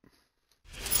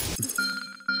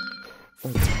 Oh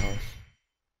gosh.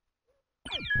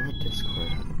 What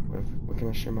Discord? What can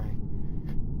I share my?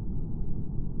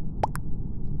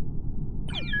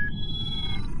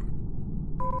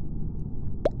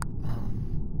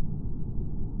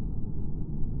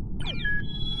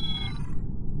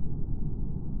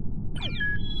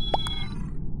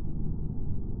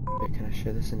 Wait, can I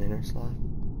share this in inner slot?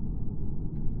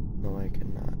 No, I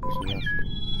cannot. There's nothing.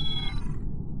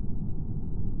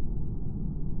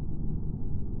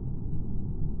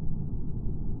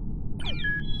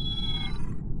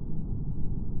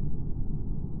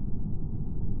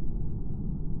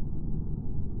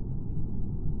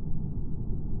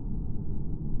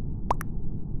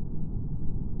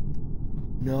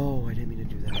 No, I didn't mean to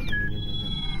do that. No.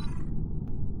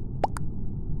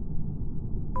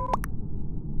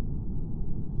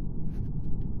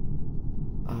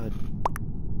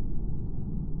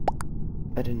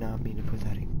 I did not mean to put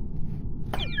that in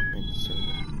server.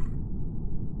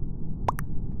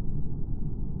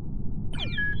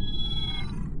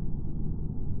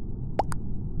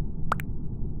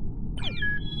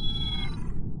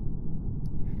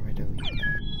 How do I delete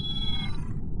that?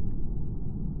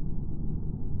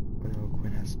 Oh no,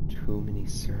 Gwen has too many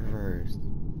servers.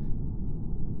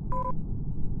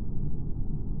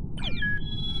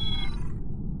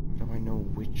 How do I know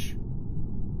which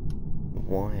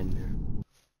one?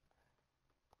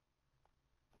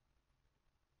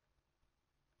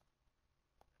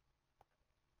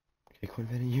 Okay,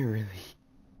 Quinn, you're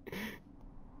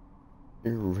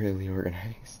really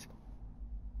organized.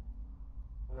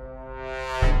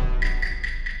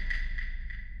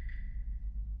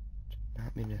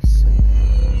 Not mean to send that.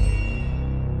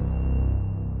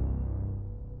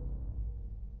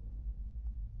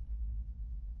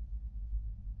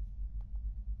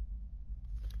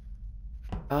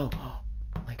 Oh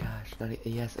my gosh,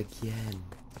 yes, again.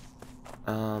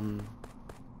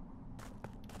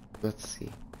 Let's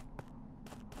see.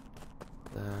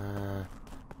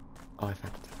 Oh, I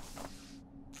found it.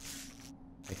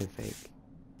 I can fake.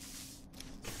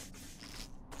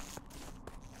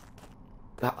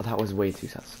 That was way too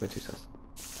sus.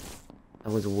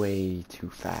 That was way too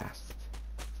fast.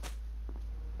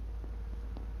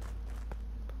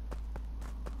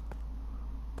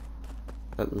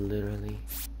 But literally.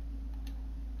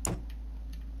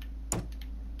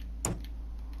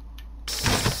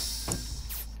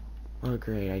 Oh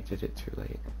great, I did it too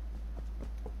late.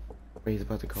 Wait, he's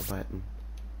about to call button.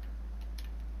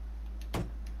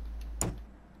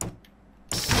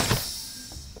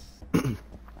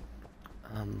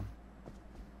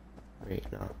 Wait,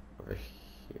 no, over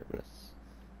here. I'm gonna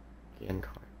scan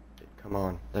card. Come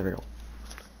on, there we go.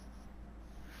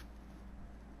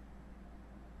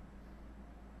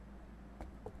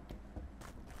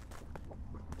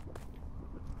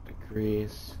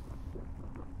 Degrees.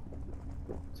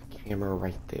 There's a camera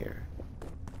right there.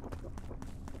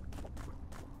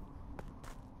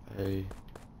 Let me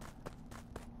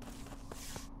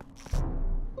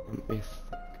think.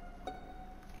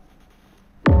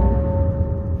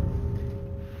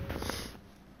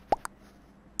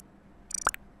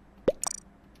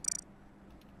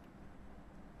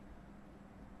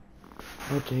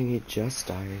 Oh dang, he just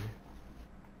died.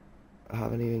 I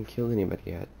haven't even killed anybody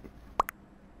yet.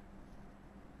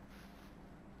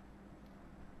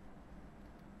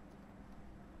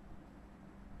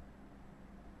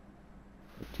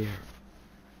 dear.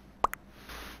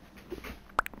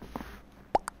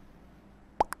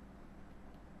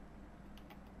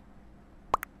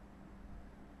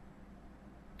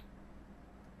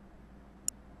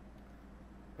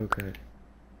 Oh good.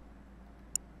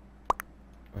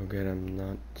 Oh good, I'm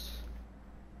not.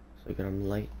 So good, I'm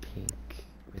light pink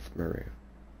with maroon.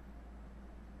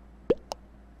 So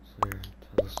here,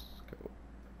 telescope.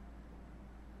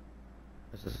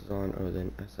 SS is on, oh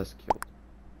then SS killed.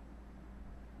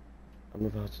 I'm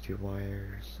about to do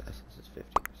wires, SS is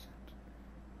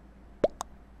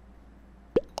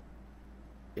 50%.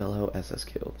 Yellow, SS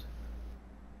killed.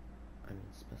 I mean,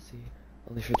 let's see,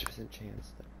 only 50%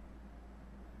 chance though.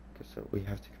 So we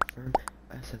have to confirm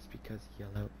SS because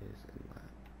yellow is in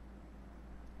lab.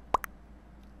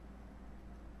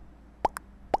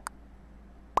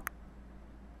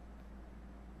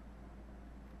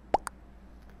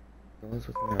 Yellow's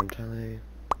with me on tele.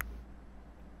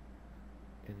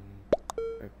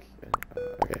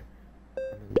 Okay.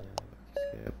 I'm in the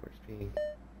skip, where's pink?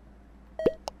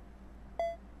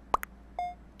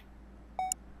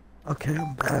 Okay,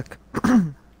 I'm back.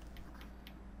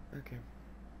 Okay.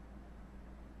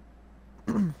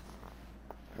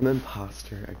 I'm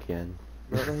imposter again.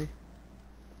 Really?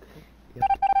 Yep.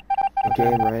 The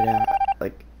game right out,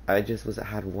 like, I just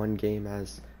had one game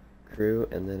as crew,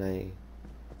 and then I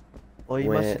Well, you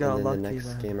went, must have got and then lucky the next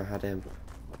then. game I had him.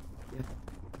 Yep.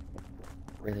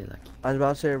 Really lucky. I was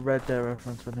about to say a Red Dead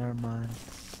reference, but never mind.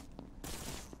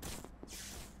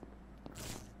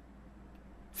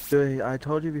 Dude, I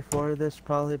told you before this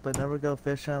probably, but never go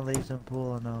fishing on leaves and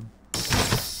pool and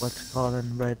what's it called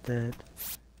in Red Dead.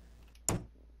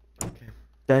 Okay.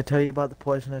 Did I tell you about the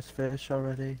poisonous fish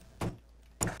already?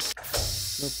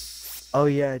 Nope. Oh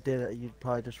yeah, I did. You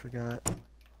probably just forgot.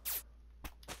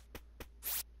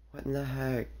 What in the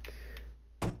heck?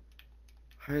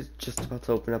 I was just about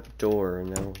to open up a door, and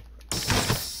now.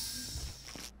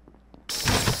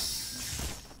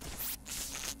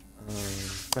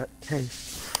 That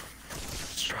taste.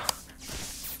 Strong.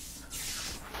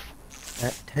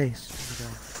 That taste.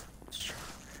 Strong.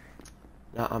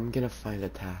 Now I'm gonna find a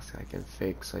task I can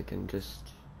fake so I can just.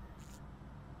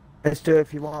 Let's do it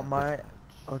if you want my.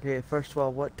 Okay, first of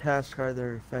all, what tasks are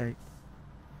there fake?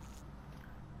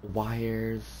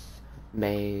 Wires,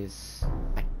 maze.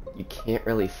 You can't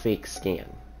really fake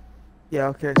scan. Yeah,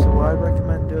 okay, so what I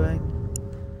recommend doing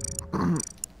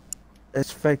is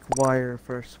fake wire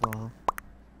first of all.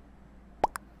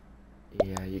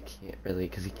 Yeah, you can't really,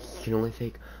 because you can only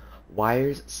fake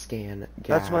wires, scan,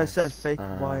 gas. That's why I said fake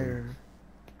wire.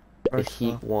 The First of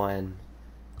heat all. one,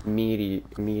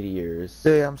 meteors.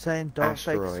 Dude, I'm saying don't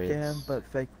asteroids, fake scan, but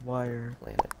fake wire.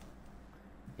 Planet.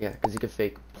 Yeah, because you can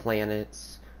fake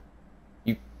planets.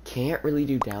 You can't really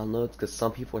do downloads because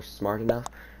some people are smart enough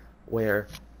where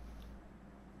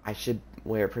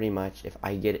pretty much if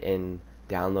I get in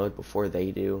download before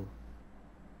they do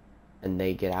and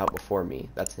they get out before me,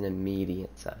 that's an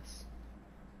immediate sus.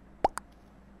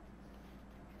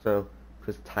 So,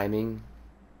 because timing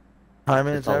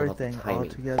Timing it's is all about the everything timing. all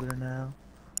together now.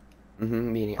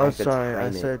 Meaning Oh, I could sorry, I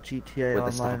time it said GTA with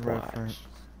a Online stopwatch. reference.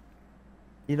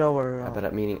 You know where,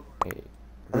 But meaning,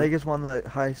 I think it's one that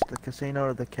heist the casino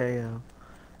or the KO.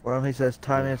 Where he says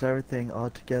timing Yeah. is everything all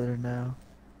together now.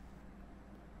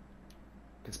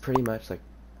 It's pretty much like,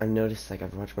 I've noticed, like,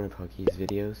 I've watched one of Poke's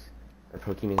videos, or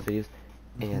Pokemon's videos,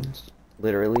 and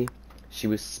literally, she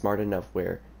was smart enough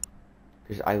where,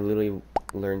 because I literally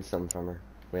learned something from her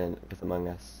with Among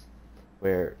Us,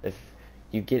 where if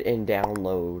you get in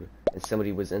download and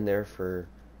somebody was in there for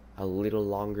a little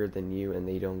longer than you and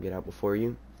they don't get out before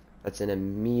you, that's an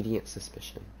immediate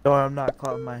suspicion. No, I'm not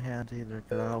clapping my hands either,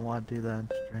 because I don't want to do that on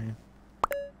stream.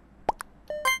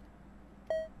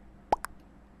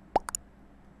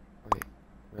 Wait,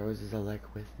 Rose is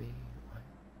with me? What?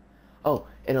 Oh,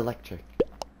 an electric.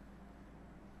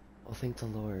 Oh, thank the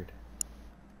Lord.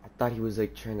 I thought he was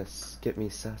like trying to skip me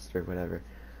sussed or whatever.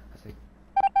 I was like,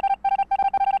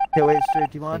 Okay, wait, Stu,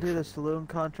 do you want to do the saloon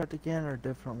contract again or a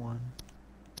different one?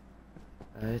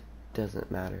 it doesn't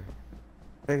matter.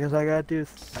 Because I gotta do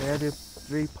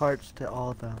 3 parts to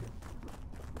all of them.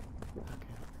 Okay.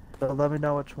 So let me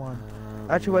know which one.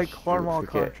 Actually, wait, Cornwall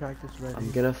contract is ready.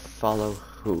 I'm gonna follow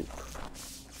Hoop.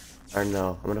 Or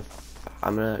no, I'm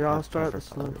gonna. Here, I'll start the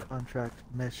saloon contract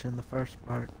mission, the first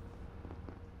part.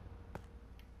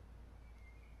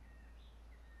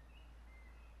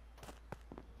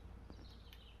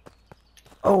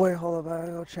 Oh wait, hold up, I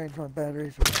gotta go change my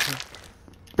batteries real quick.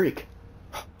 Freak!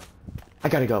 I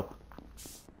gotta go.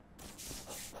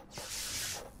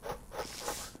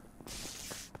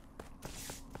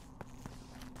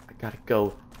 I gotta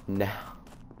go now.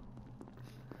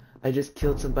 I just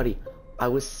killed somebody. I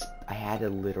had to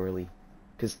literally,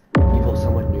 because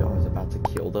someone knew I was about to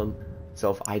kill them.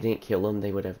 So if I didn't kill them,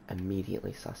 they would have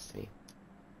immediately sussed me.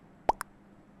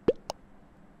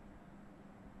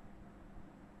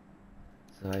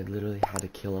 So I literally had to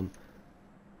kill him,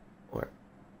 or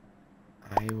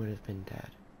I would have been dead.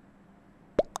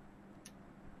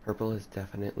 Purple is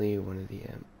definitely one of the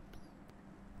imps.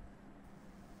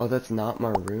 Oh, that's not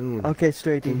maroon. Okay,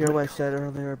 Straight, do you Oh hear my what I God. said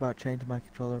earlier about changing my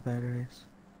controller batteries?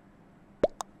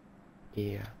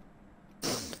 Yeah.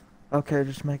 Okay,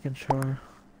 just making sure.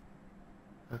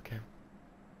 Okay.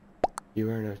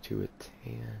 You are no to a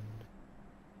tan.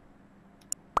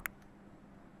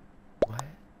 What?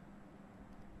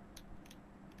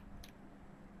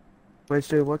 Wait,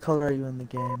 Straight, what color are you in the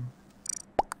game?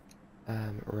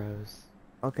 Rose.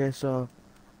 Okay, so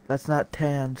that's not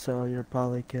tan, so you're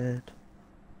probably good.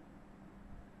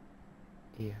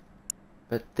 Yeah.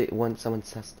 But they once someone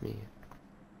sussed me.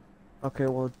 Okay,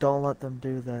 well, don't let them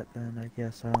do that then, I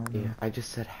guess. I don't Yeah, know. I just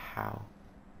said how.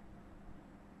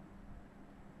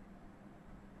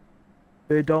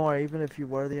 Dude, don't worry, even if you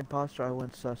were the imposter, I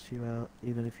wouldn't suss you out,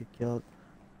 even if you killed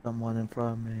someone in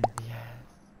front of me. Yes.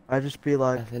 I'd just be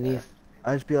like, Bethany's.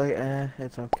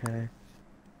 it's okay.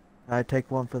 I'd take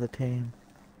one for the team.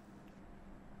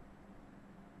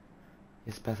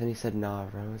 Yes, Bethany said nah,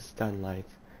 Rose done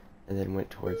lights, and then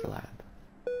went towards the lab.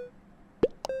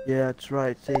 Yeah, that's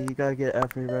right. See, you gotta get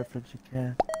every reference you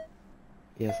can.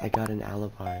 Yes, I got an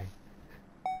alibi.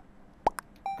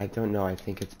 I don't know, I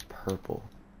think it's purple.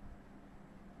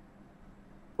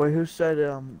 Wait, who said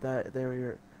that they were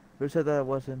your? Who said that it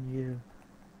wasn't you?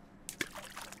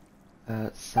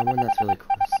 Someone that's really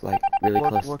close, like, really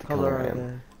close to What the color color I are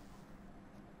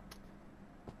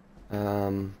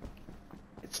am.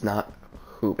 they? It's not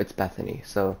Hoop, it's Bethany,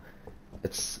 so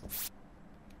it's...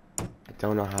 I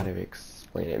don't know how to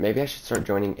explain it. Maybe I should start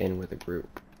joining in with a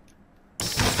group. I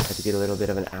have to get a little bit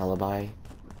of an alibi,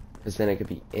 because then it could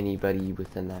be anybody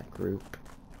within that group.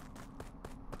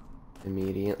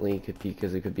 Immediately,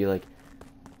 because it could be like,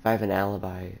 if I have an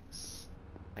alibi,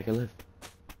 I could live.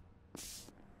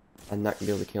 I'm not gonna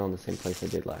be able to kill in the same place I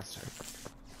did last time.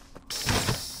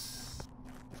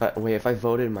 If I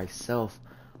voted myself,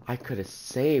 I could have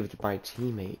saved my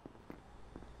teammate.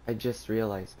 I just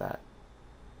realized that.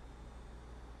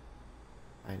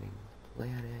 Finding the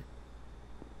planet.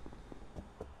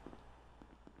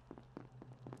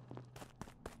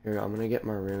 Here, I'm gonna get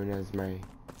Maroon as my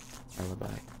alibi.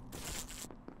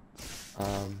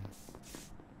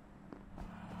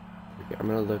 Okay, I'm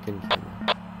gonna look in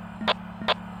camera.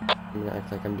 I'm gonna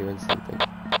act like I'm doing something.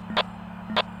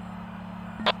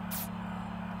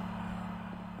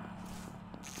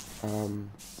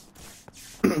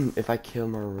 If I kill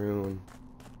Maroon,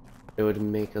 it would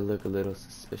make it look a little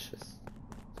suspicious.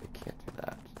 So I can't do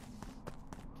that.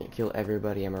 Can't kill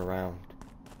everybody I'm around.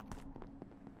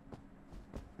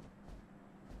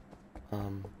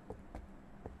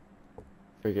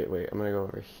 Wait, I'm gonna go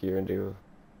over here and do...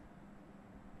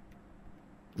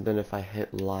 Then if I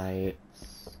hit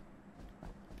lights, I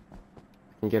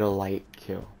can get a light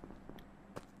kill.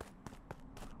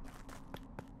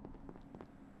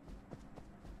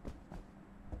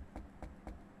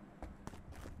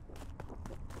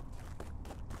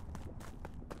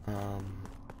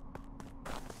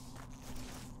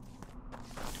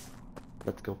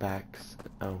 Let's go back.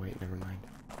 Oh wait, never mind.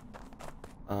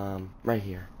 Right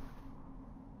here.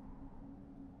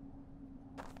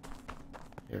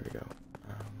 There we go.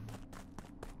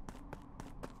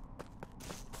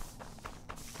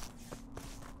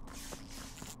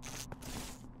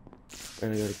 I'm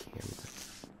gonna go to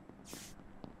canvas.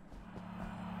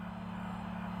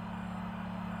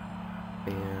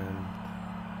 And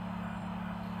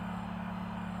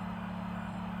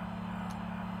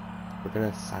we're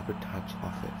gonna sabotage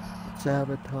office.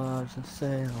 Sabotage the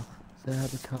sale.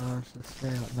 Sabotage the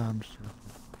sale. No, I'm just joking.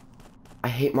 I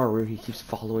hate Maroon, he keeps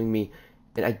following me,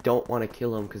 and I don't want to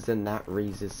kill him because then that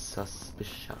raises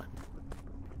suspicion.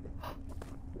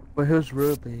 Wait, who's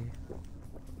Ruby?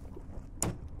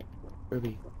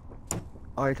 Ruby.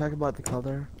 Oh, you're talking about the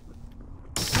color?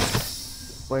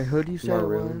 Wait, who do you say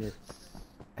Maroon, it was?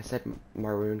 I said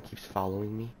Maroon keeps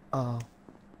following me. Oh.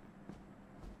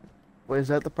 Wait, is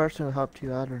that the person who helped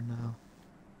you out or no?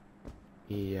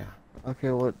 Yeah. Okay,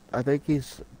 well, I think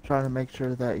he's trying to make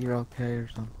sure that you're okay or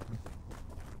something.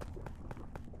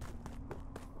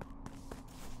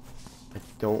 I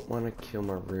don't want to kill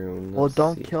Maroon. Well, Let's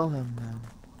don't see. kill him then.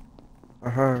 Or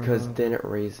her. Because then it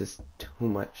raises too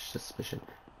much suspicion.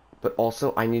 But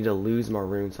also, I need to lose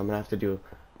Maroon, so I'm gonna have to do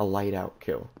a light out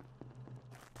kill.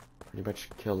 Pretty much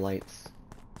kill lights.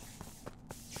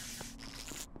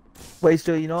 Wait,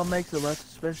 so you know what makes it less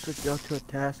suspicious to go to a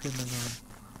task and then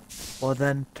well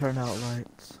then turn out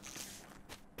lights.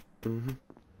 Mm-hmm.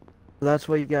 So that's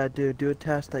what you gotta do. Do a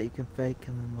task that you can fake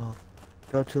and then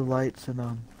go to lights and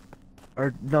or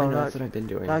I no, know, that's what I've been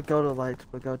doing. not go to lights,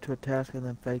 but go to a task and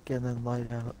then fake it and then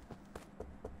light out.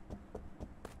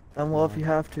 And well, if you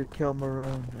have to, kill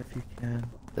Maroon if you can.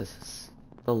 This is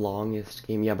the longest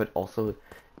game, yeah, but also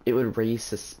it would raise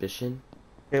suspicion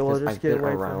Okay, well because just I've get been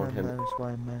away around from him. him That is what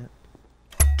I meant.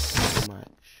 so much.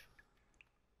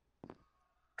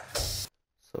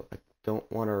 So I don't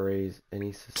want to raise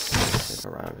any suspicion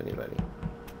around anybody.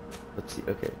 Let's see,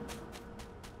 okay.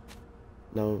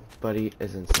 Nobody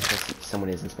isn't Spessy. Someone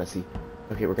isn't Spessy.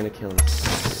 Okay, we're gonna kill him then.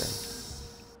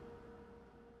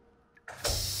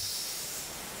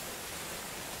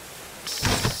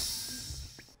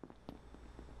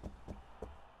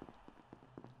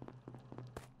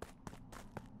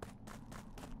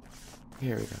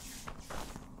 Here we go.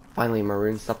 Finally,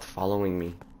 Maroon stopped following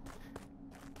me.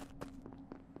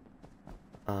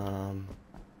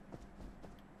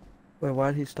 Wait,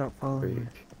 why did he stop following me?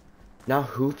 Now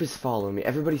Hoop is following me.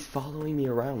 Everybody's following me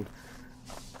around.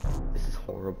 This is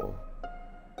horrible.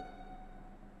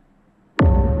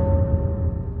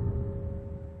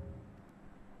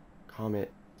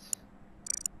 Comet.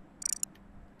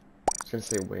 I was gonna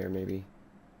say where, maybe.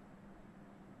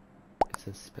 It's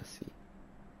in Spessy.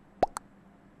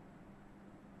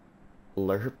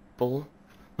 Lurple?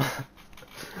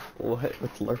 What?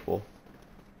 What's Lurple?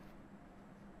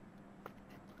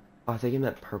 Oh, I think he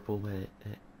meant purple, but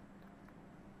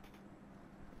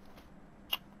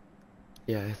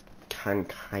yeah, I can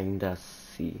kinda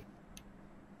see.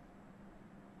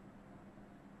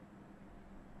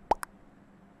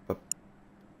 But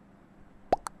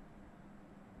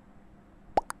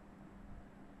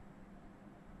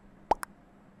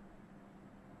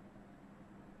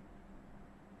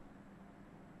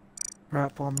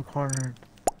Right on the corner.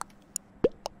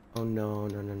 oh no,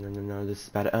 no, this is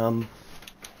bad.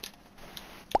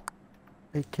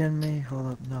 Hey, kidding me?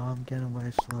 Hold up, no, I'm getting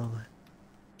away slowly.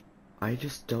 I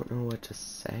just don't know what to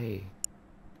say.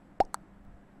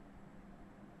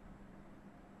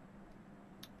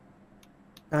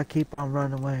 Gotta keep on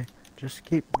running away. Just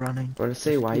keep running. I want to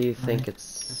say Just why keep you running. think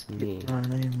it's Just me. keep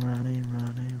running.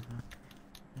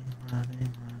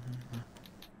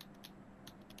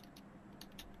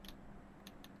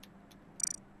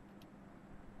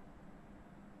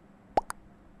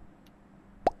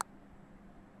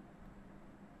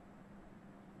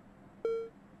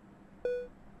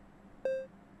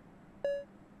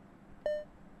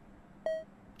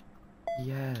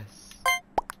 Yes.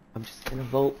 I'm just gonna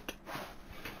vote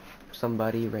for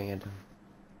somebody random.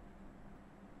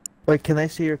 Wait, can I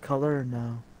see your color or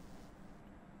no?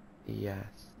 Yes.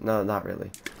 No, not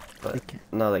really. They But can't.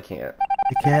 no, they can't.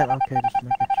 You can't? Okay, just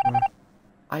making sure.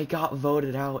 I got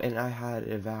voted out and I had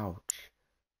a vouch.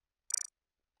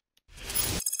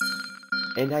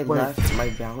 And I Wait. left my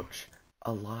vouch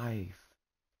alive.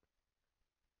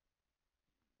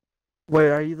 Wait,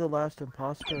 are you the last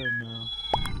imposter or no?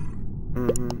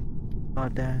 Mm-hmm. Oh,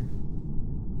 dang.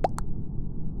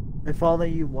 If only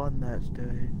you won that,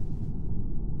 Stewie.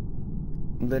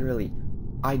 Literally,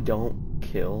 I don't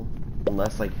kill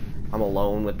unless, like, I'm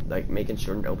alone with, like, making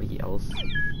sure nobody else.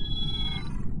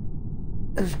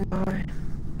 Is why?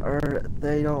 Or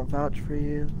they don't vouch for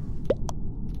you?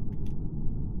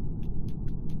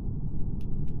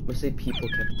 I say people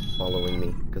kept following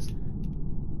me, because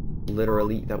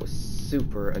literally, that was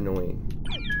super annoying.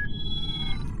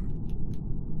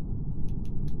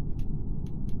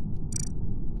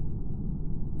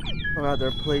 Oh god,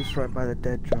 they're police right by the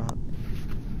dead drop.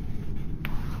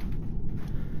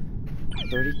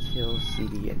 30 kills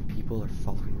CD and people are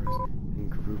following Rose and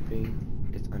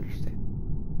grouping. It's understandable.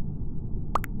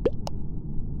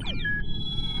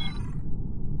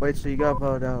 Wait, so you got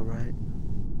voted out, right?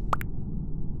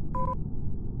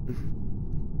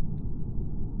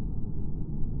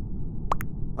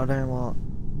 Oh dang, well.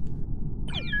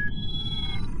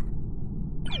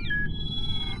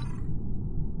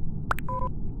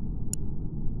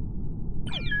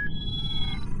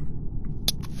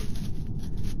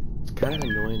 It's kind of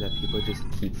annoying that people just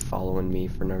keep following me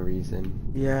for no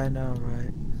reason. Yeah, I know,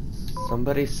 right?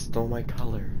 Somebody stole my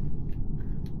color.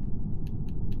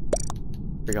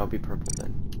 I think I'll be purple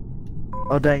then.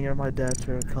 Oh dang, you're my dad's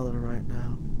favorite color right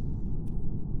now.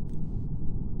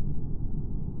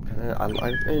 I'm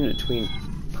in between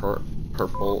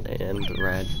purple and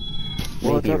red.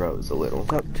 Well, Maybe rose a little.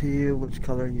 It's up to you which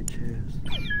color you choose.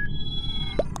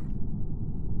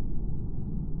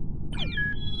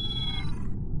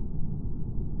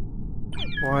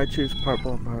 Well, I choose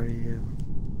purple and marry you.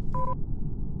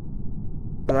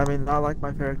 But I mean, I like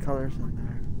my favorite colors in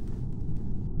there.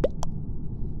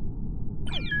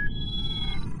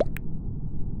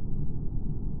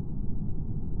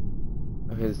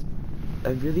 Because I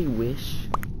really wish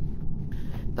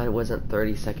that it wasn't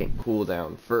 30-second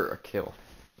cooldown for a kill.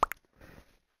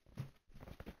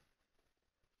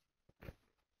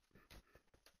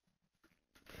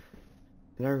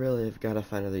 And I really have got to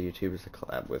find other YouTubers to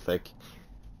collab with. Like,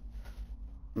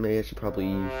 maybe I should probably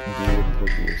do with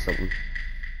Pokey or something.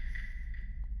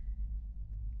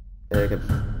 And I could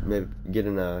maybe get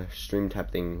in a stream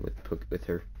tap thing with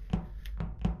her.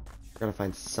 Gotta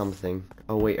find something.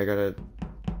 Oh wait, I gotta.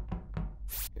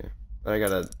 Yeah, but I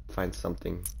gotta find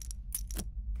something.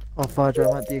 Oh fudge, I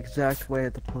went the exact way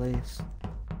of the police.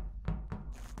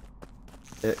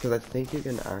 Because I think you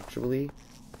can actually.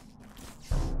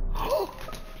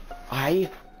 I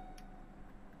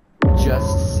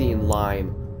just seen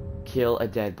Lime kill a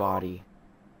dead body.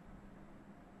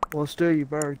 Well, still, you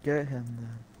better get him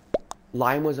then.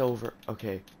 Lime was over.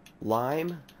 Okay,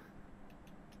 Lime.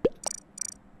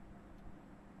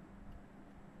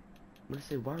 I'm gonna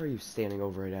say, why are you standing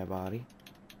over a dead body?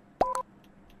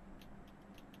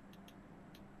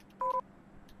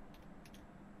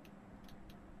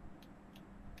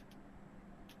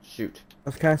 Shoot.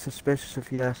 That's kind of suspicious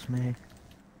if you ask me.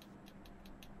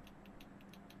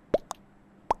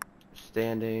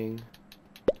 Standing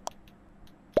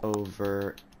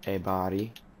over a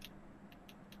body.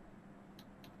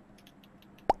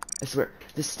 I swear,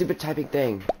 this stupid typing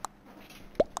thing.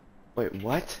 Wait,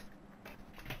 what?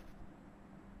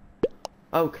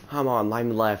 Oh, come on,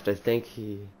 Lime left. I think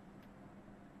he...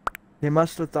 He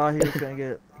must have thought he was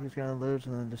gonna lose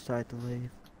and then decide to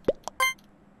leave.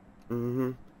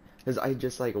 Mm-hmm. Because I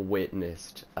just, like,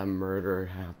 witnessed a murder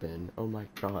happen. Oh my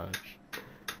gosh.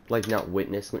 Like, not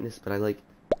witness, but I, like...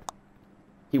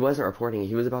 He wasn't reporting it.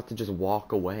 He was about to just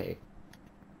walk away.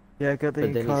 Yeah, good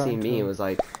thing But then he seen me and was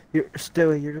like... You're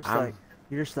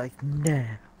just like, no,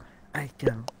 I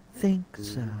don't think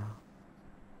so.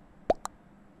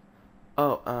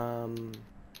 Oh,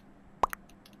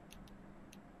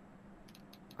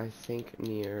 I think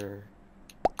near...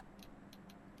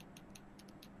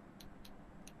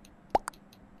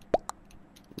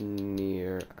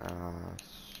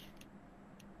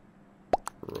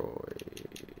 asteroid.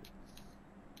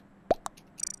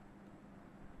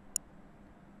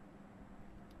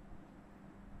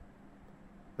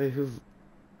 Wait, who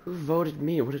voted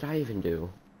me? What did I even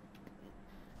do?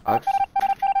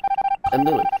 And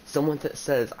literally, someone that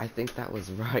says, I think that was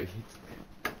right.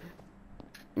 I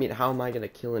mean, how am I gonna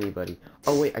kill anybody?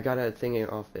 Oh wait, I got a thing in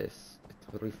office. I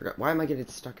totally forgot. Why am I getting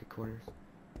stuck at corners?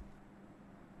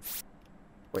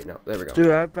 Wait, no, there we go.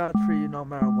 Dude, I vouch for you no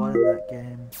matter what in that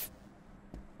game.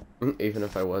 Even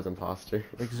if I was imposter.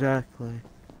 Exactly.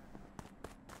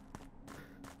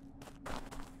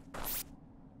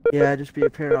 Yeah, just be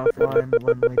appeared offline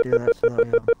when we do that so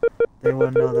that they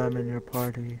wouldn't know that I'm in your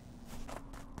party.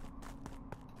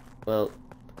 Well,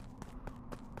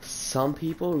 some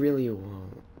people really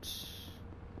won't.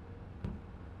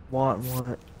 Want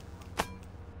what?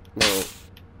 Well,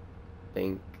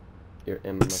 think you're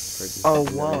in my party. Oh,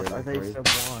 want. I think you said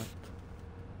want.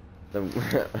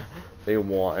 They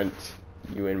want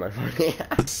you in my party.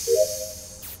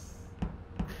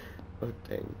 Oh,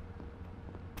 dang.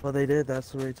 Well, they did.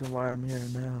 That's the reason why I'm here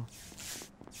now.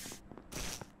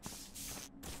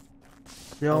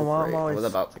 You know, Mom I was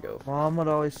about to go. Mom would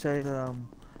always say that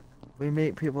we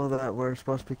meet people that we're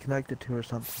supposed to be connected to or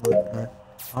something like that.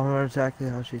 I don't remember exactly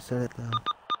how she said it though.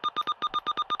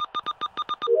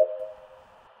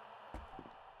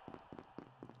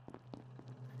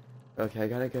 Okay, I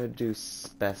gotta go do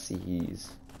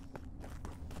species.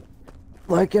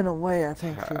 Like in a way, I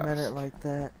think she meant it like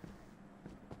that.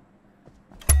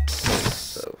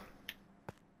 So,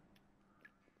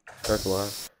 circle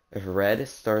up. If red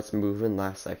starts moving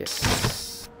last second,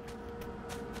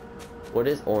 what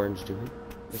is orange doing?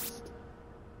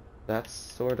 That's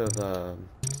sort of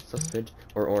suspicious,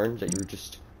 or orange that you're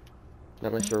just not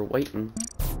unless you're waiting.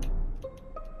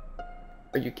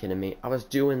 Are you kidding me? I was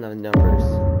doing the numbers.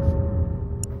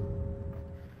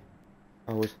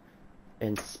 I was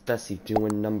in specie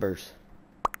doing numbers.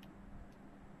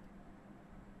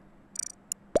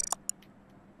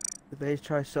 Did they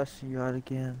try sussing you out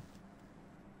again?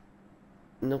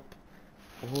 Nope.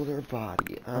 Older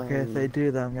body. Okay, if they do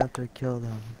that, I'm gonna have to kill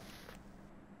them.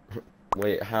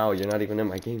 Wait, how? You're not even in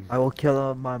my game. I will kill them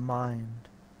with my mind.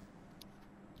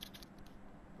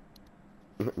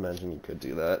 Imagine you could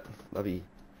do that. That'd be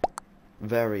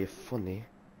very funny.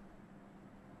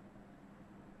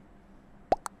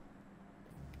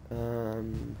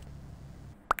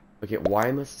 Okay,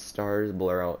 why must stars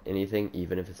blur out anything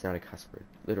even if it's not a cuss word?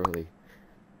 Literally.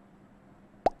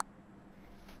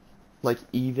 Like,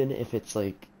 even if it's,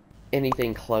 like,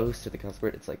 anything close to the cuss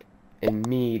word, it's, like,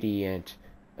 immediate,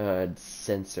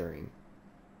 censoring.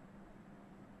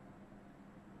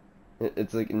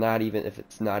 It's, like, not even, if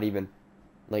it's not even,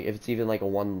 like, if it's even, like, a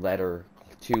one letter,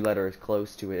 two letters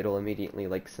close to it, it'll immediately,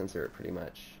 like, censor it pretty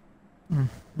much.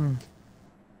 Mm-hmm.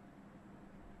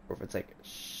 Or if it's, like,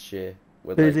 shit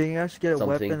with, Do you like, think I should get a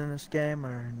something. weapon in this game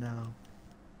or no?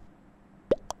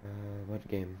 What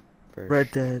game? First.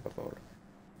 Red Dead.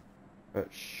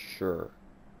 Sure.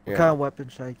 What Yeah. kind of weapon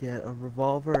should I get? A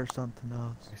revolver or something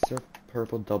else? I saw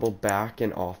purple double back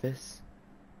in office.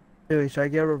 Dude, should I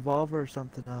get a revolver or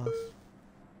something else?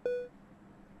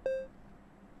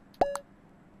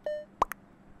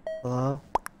 Hello?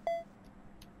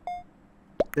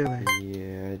 Dewey,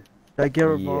 Yeah, should I get a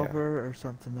yeah, revolver or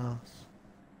something else?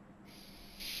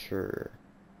 sure.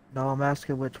 No, I'm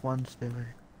asking which ones, Dewey.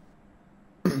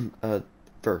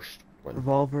 First one.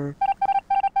 Revolver?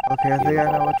 Okay, I Yeah, think I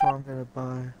know revolver. which one I'm gonna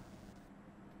buy.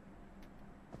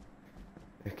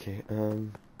 Okay,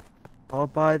 I'll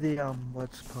buy the,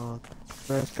 what's it called?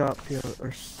 The Scotfield,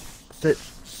 or shoot.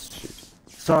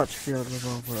 Scotchfield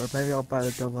revolver, or maybe I'll buy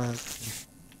the double action.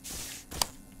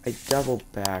 I double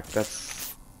back,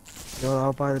 that's... No,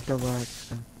 I'll buy the double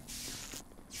action.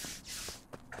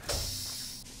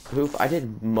 Poop, I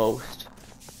did most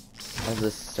of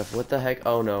this stuff. What the heck?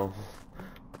 Oh no.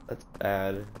 That's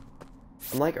bad.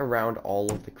 I'm like around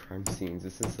all of the crime scenes.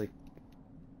 This is like...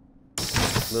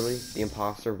 Literally, the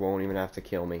imposter won't even have to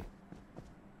kill me.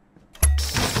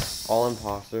 All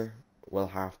imposter will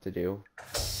have to do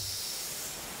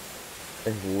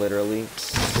is literally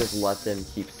just let them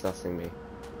keep sussing me.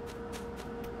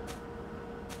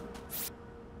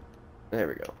 There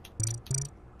we go.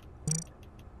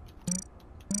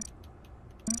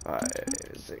 5,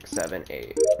 6, 7,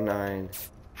 8, 9.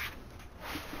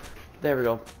 There we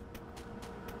go.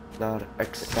 Now to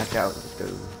exit back out and just go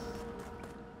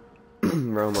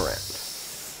roam around.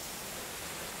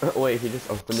 Wait, he just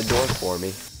opened the door for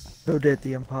me. Who did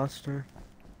the imposter?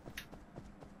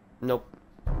 Nope.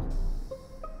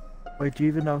 Wait, do you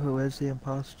even know who is the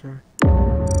imposter?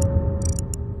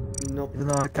 Nope. Even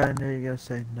though I kinda knew you were gonna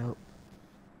say nope.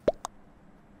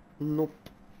 Nope.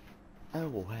 Oh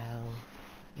well.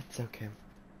 It's okay.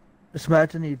 Just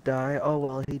imagine you die. Oh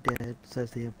well, he did,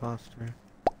 says the imposter.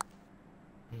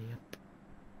 Yep.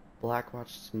 Black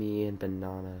watched me and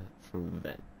Banana from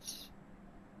vents.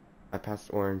 I passed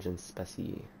Orange and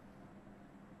Specie.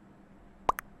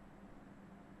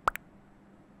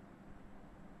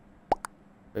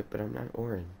 Wait, but I'm not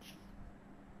orange.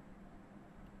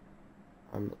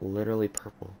 I'm literally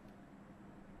purple.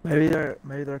 Maybe they're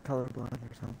colorblind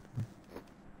or something.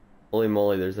 Holy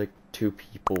moly, there's like 2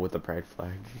 people with a pride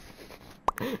flag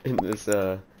in this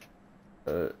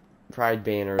pride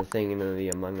banner thing in the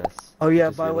Among Us. Oh I yeah,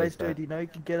 just by the way, realized that. dude, you know you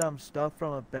can get stuff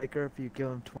from a baker if you give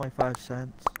him 25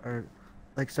 cents or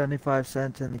like 75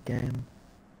 cents in the game.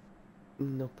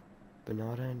 Nope.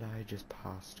 Banana and I just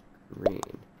passed green.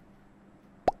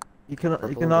 You can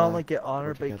Purple and not only black get honor,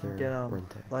 were but you can together, get weren't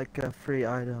they? like a free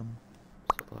item,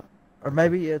 So black. or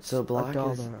maybe it's So black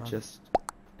 $1. is just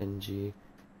NG,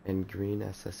 and green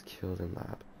SS killed in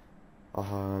lab.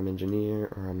 Aha, I'm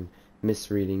engineer, or I'm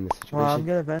misreading the situation. Well, I'm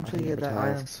gonna I eventually didn't get have a that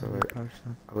item task, from so you,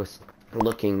 person. I was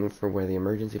looking for where the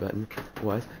emergency button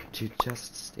was to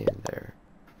just stand there.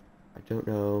 I don't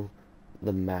know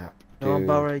the map, dude. No, I'm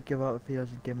about ready to give up if he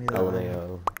doesn't give me that item.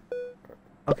 LMAO.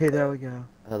 Okay, there we go.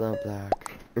 Hello,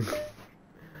 black.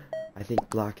 I think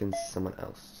black and someone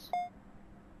else.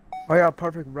 Oh yeah,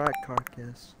 perfect rat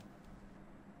carcass.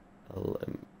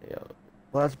 LMAO.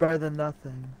 Well, that's better than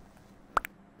nothing.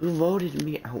 Who voted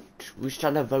me out? Who's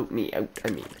trying to vote me out?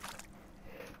 I mean,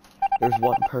 there's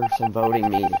one person voting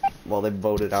me while they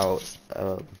voted out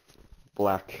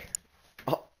black.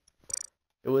 Oh,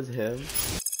 it was him.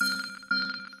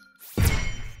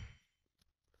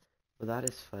 Well, that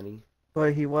is funny.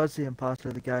 But he was the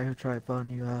imposter, the guy who tried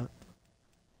voting you out.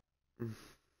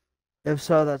 If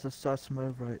so, that's a sus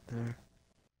move right there.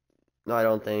 No, I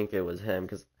don't think it was him,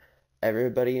 because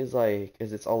everybody is like,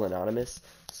 it's all anonymous,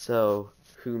 so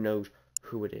who knows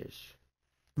who it is.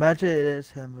 Imagine it is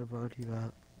him who voted you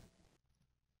out.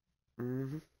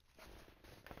 Mm-hmm.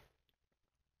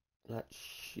 Let's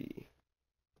see.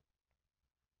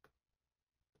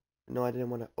 No, I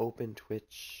didn't want to open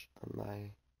Twitch on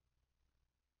my...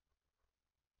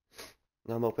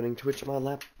 Now I'm opening Twitch on my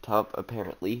laptop,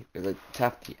 apparently, because I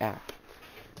tapped the app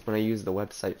when I use the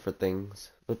website for things.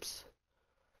 Oops.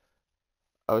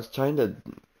 I was trying to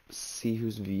see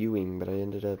who's viewing, but I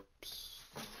ended up.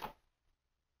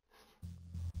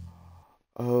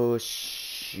 Oh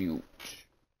shoot!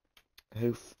 I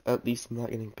hope at least I'm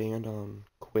not getting banned on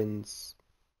Quinn's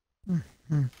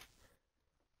Mm-hmm.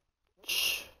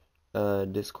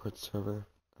 Discord server.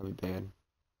 That'd be bad.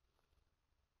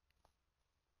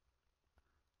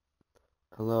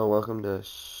 Hello, welcome to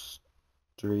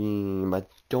stream. I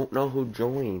don't know who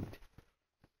joined.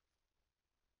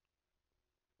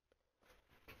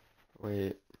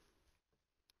 Wait.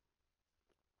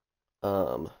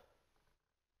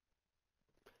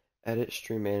 Edit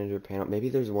stream manager panel. Maybe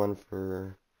there's one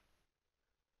for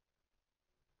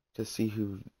to see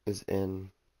who is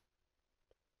in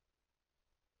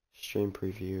stream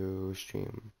preview,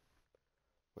 stream.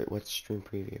 Wait, what's stream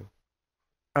preview?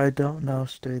 I don't know,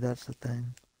 Stu, that's the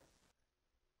thing.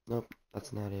 Nope,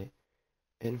 that's not it.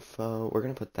 Info, we're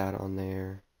gonna put that on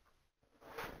there.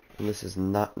 And this is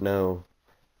not no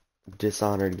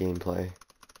Dishonored gameplay.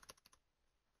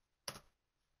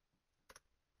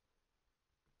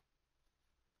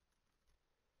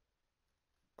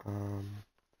 Um,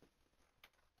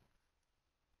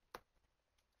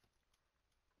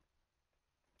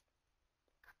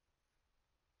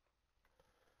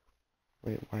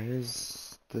 wait, why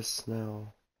is this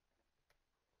now?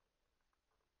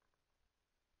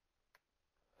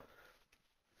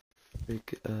 Big,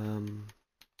 I'm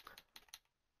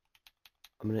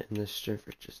gonna end this stream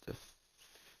for just a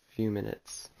few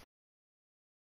minutes.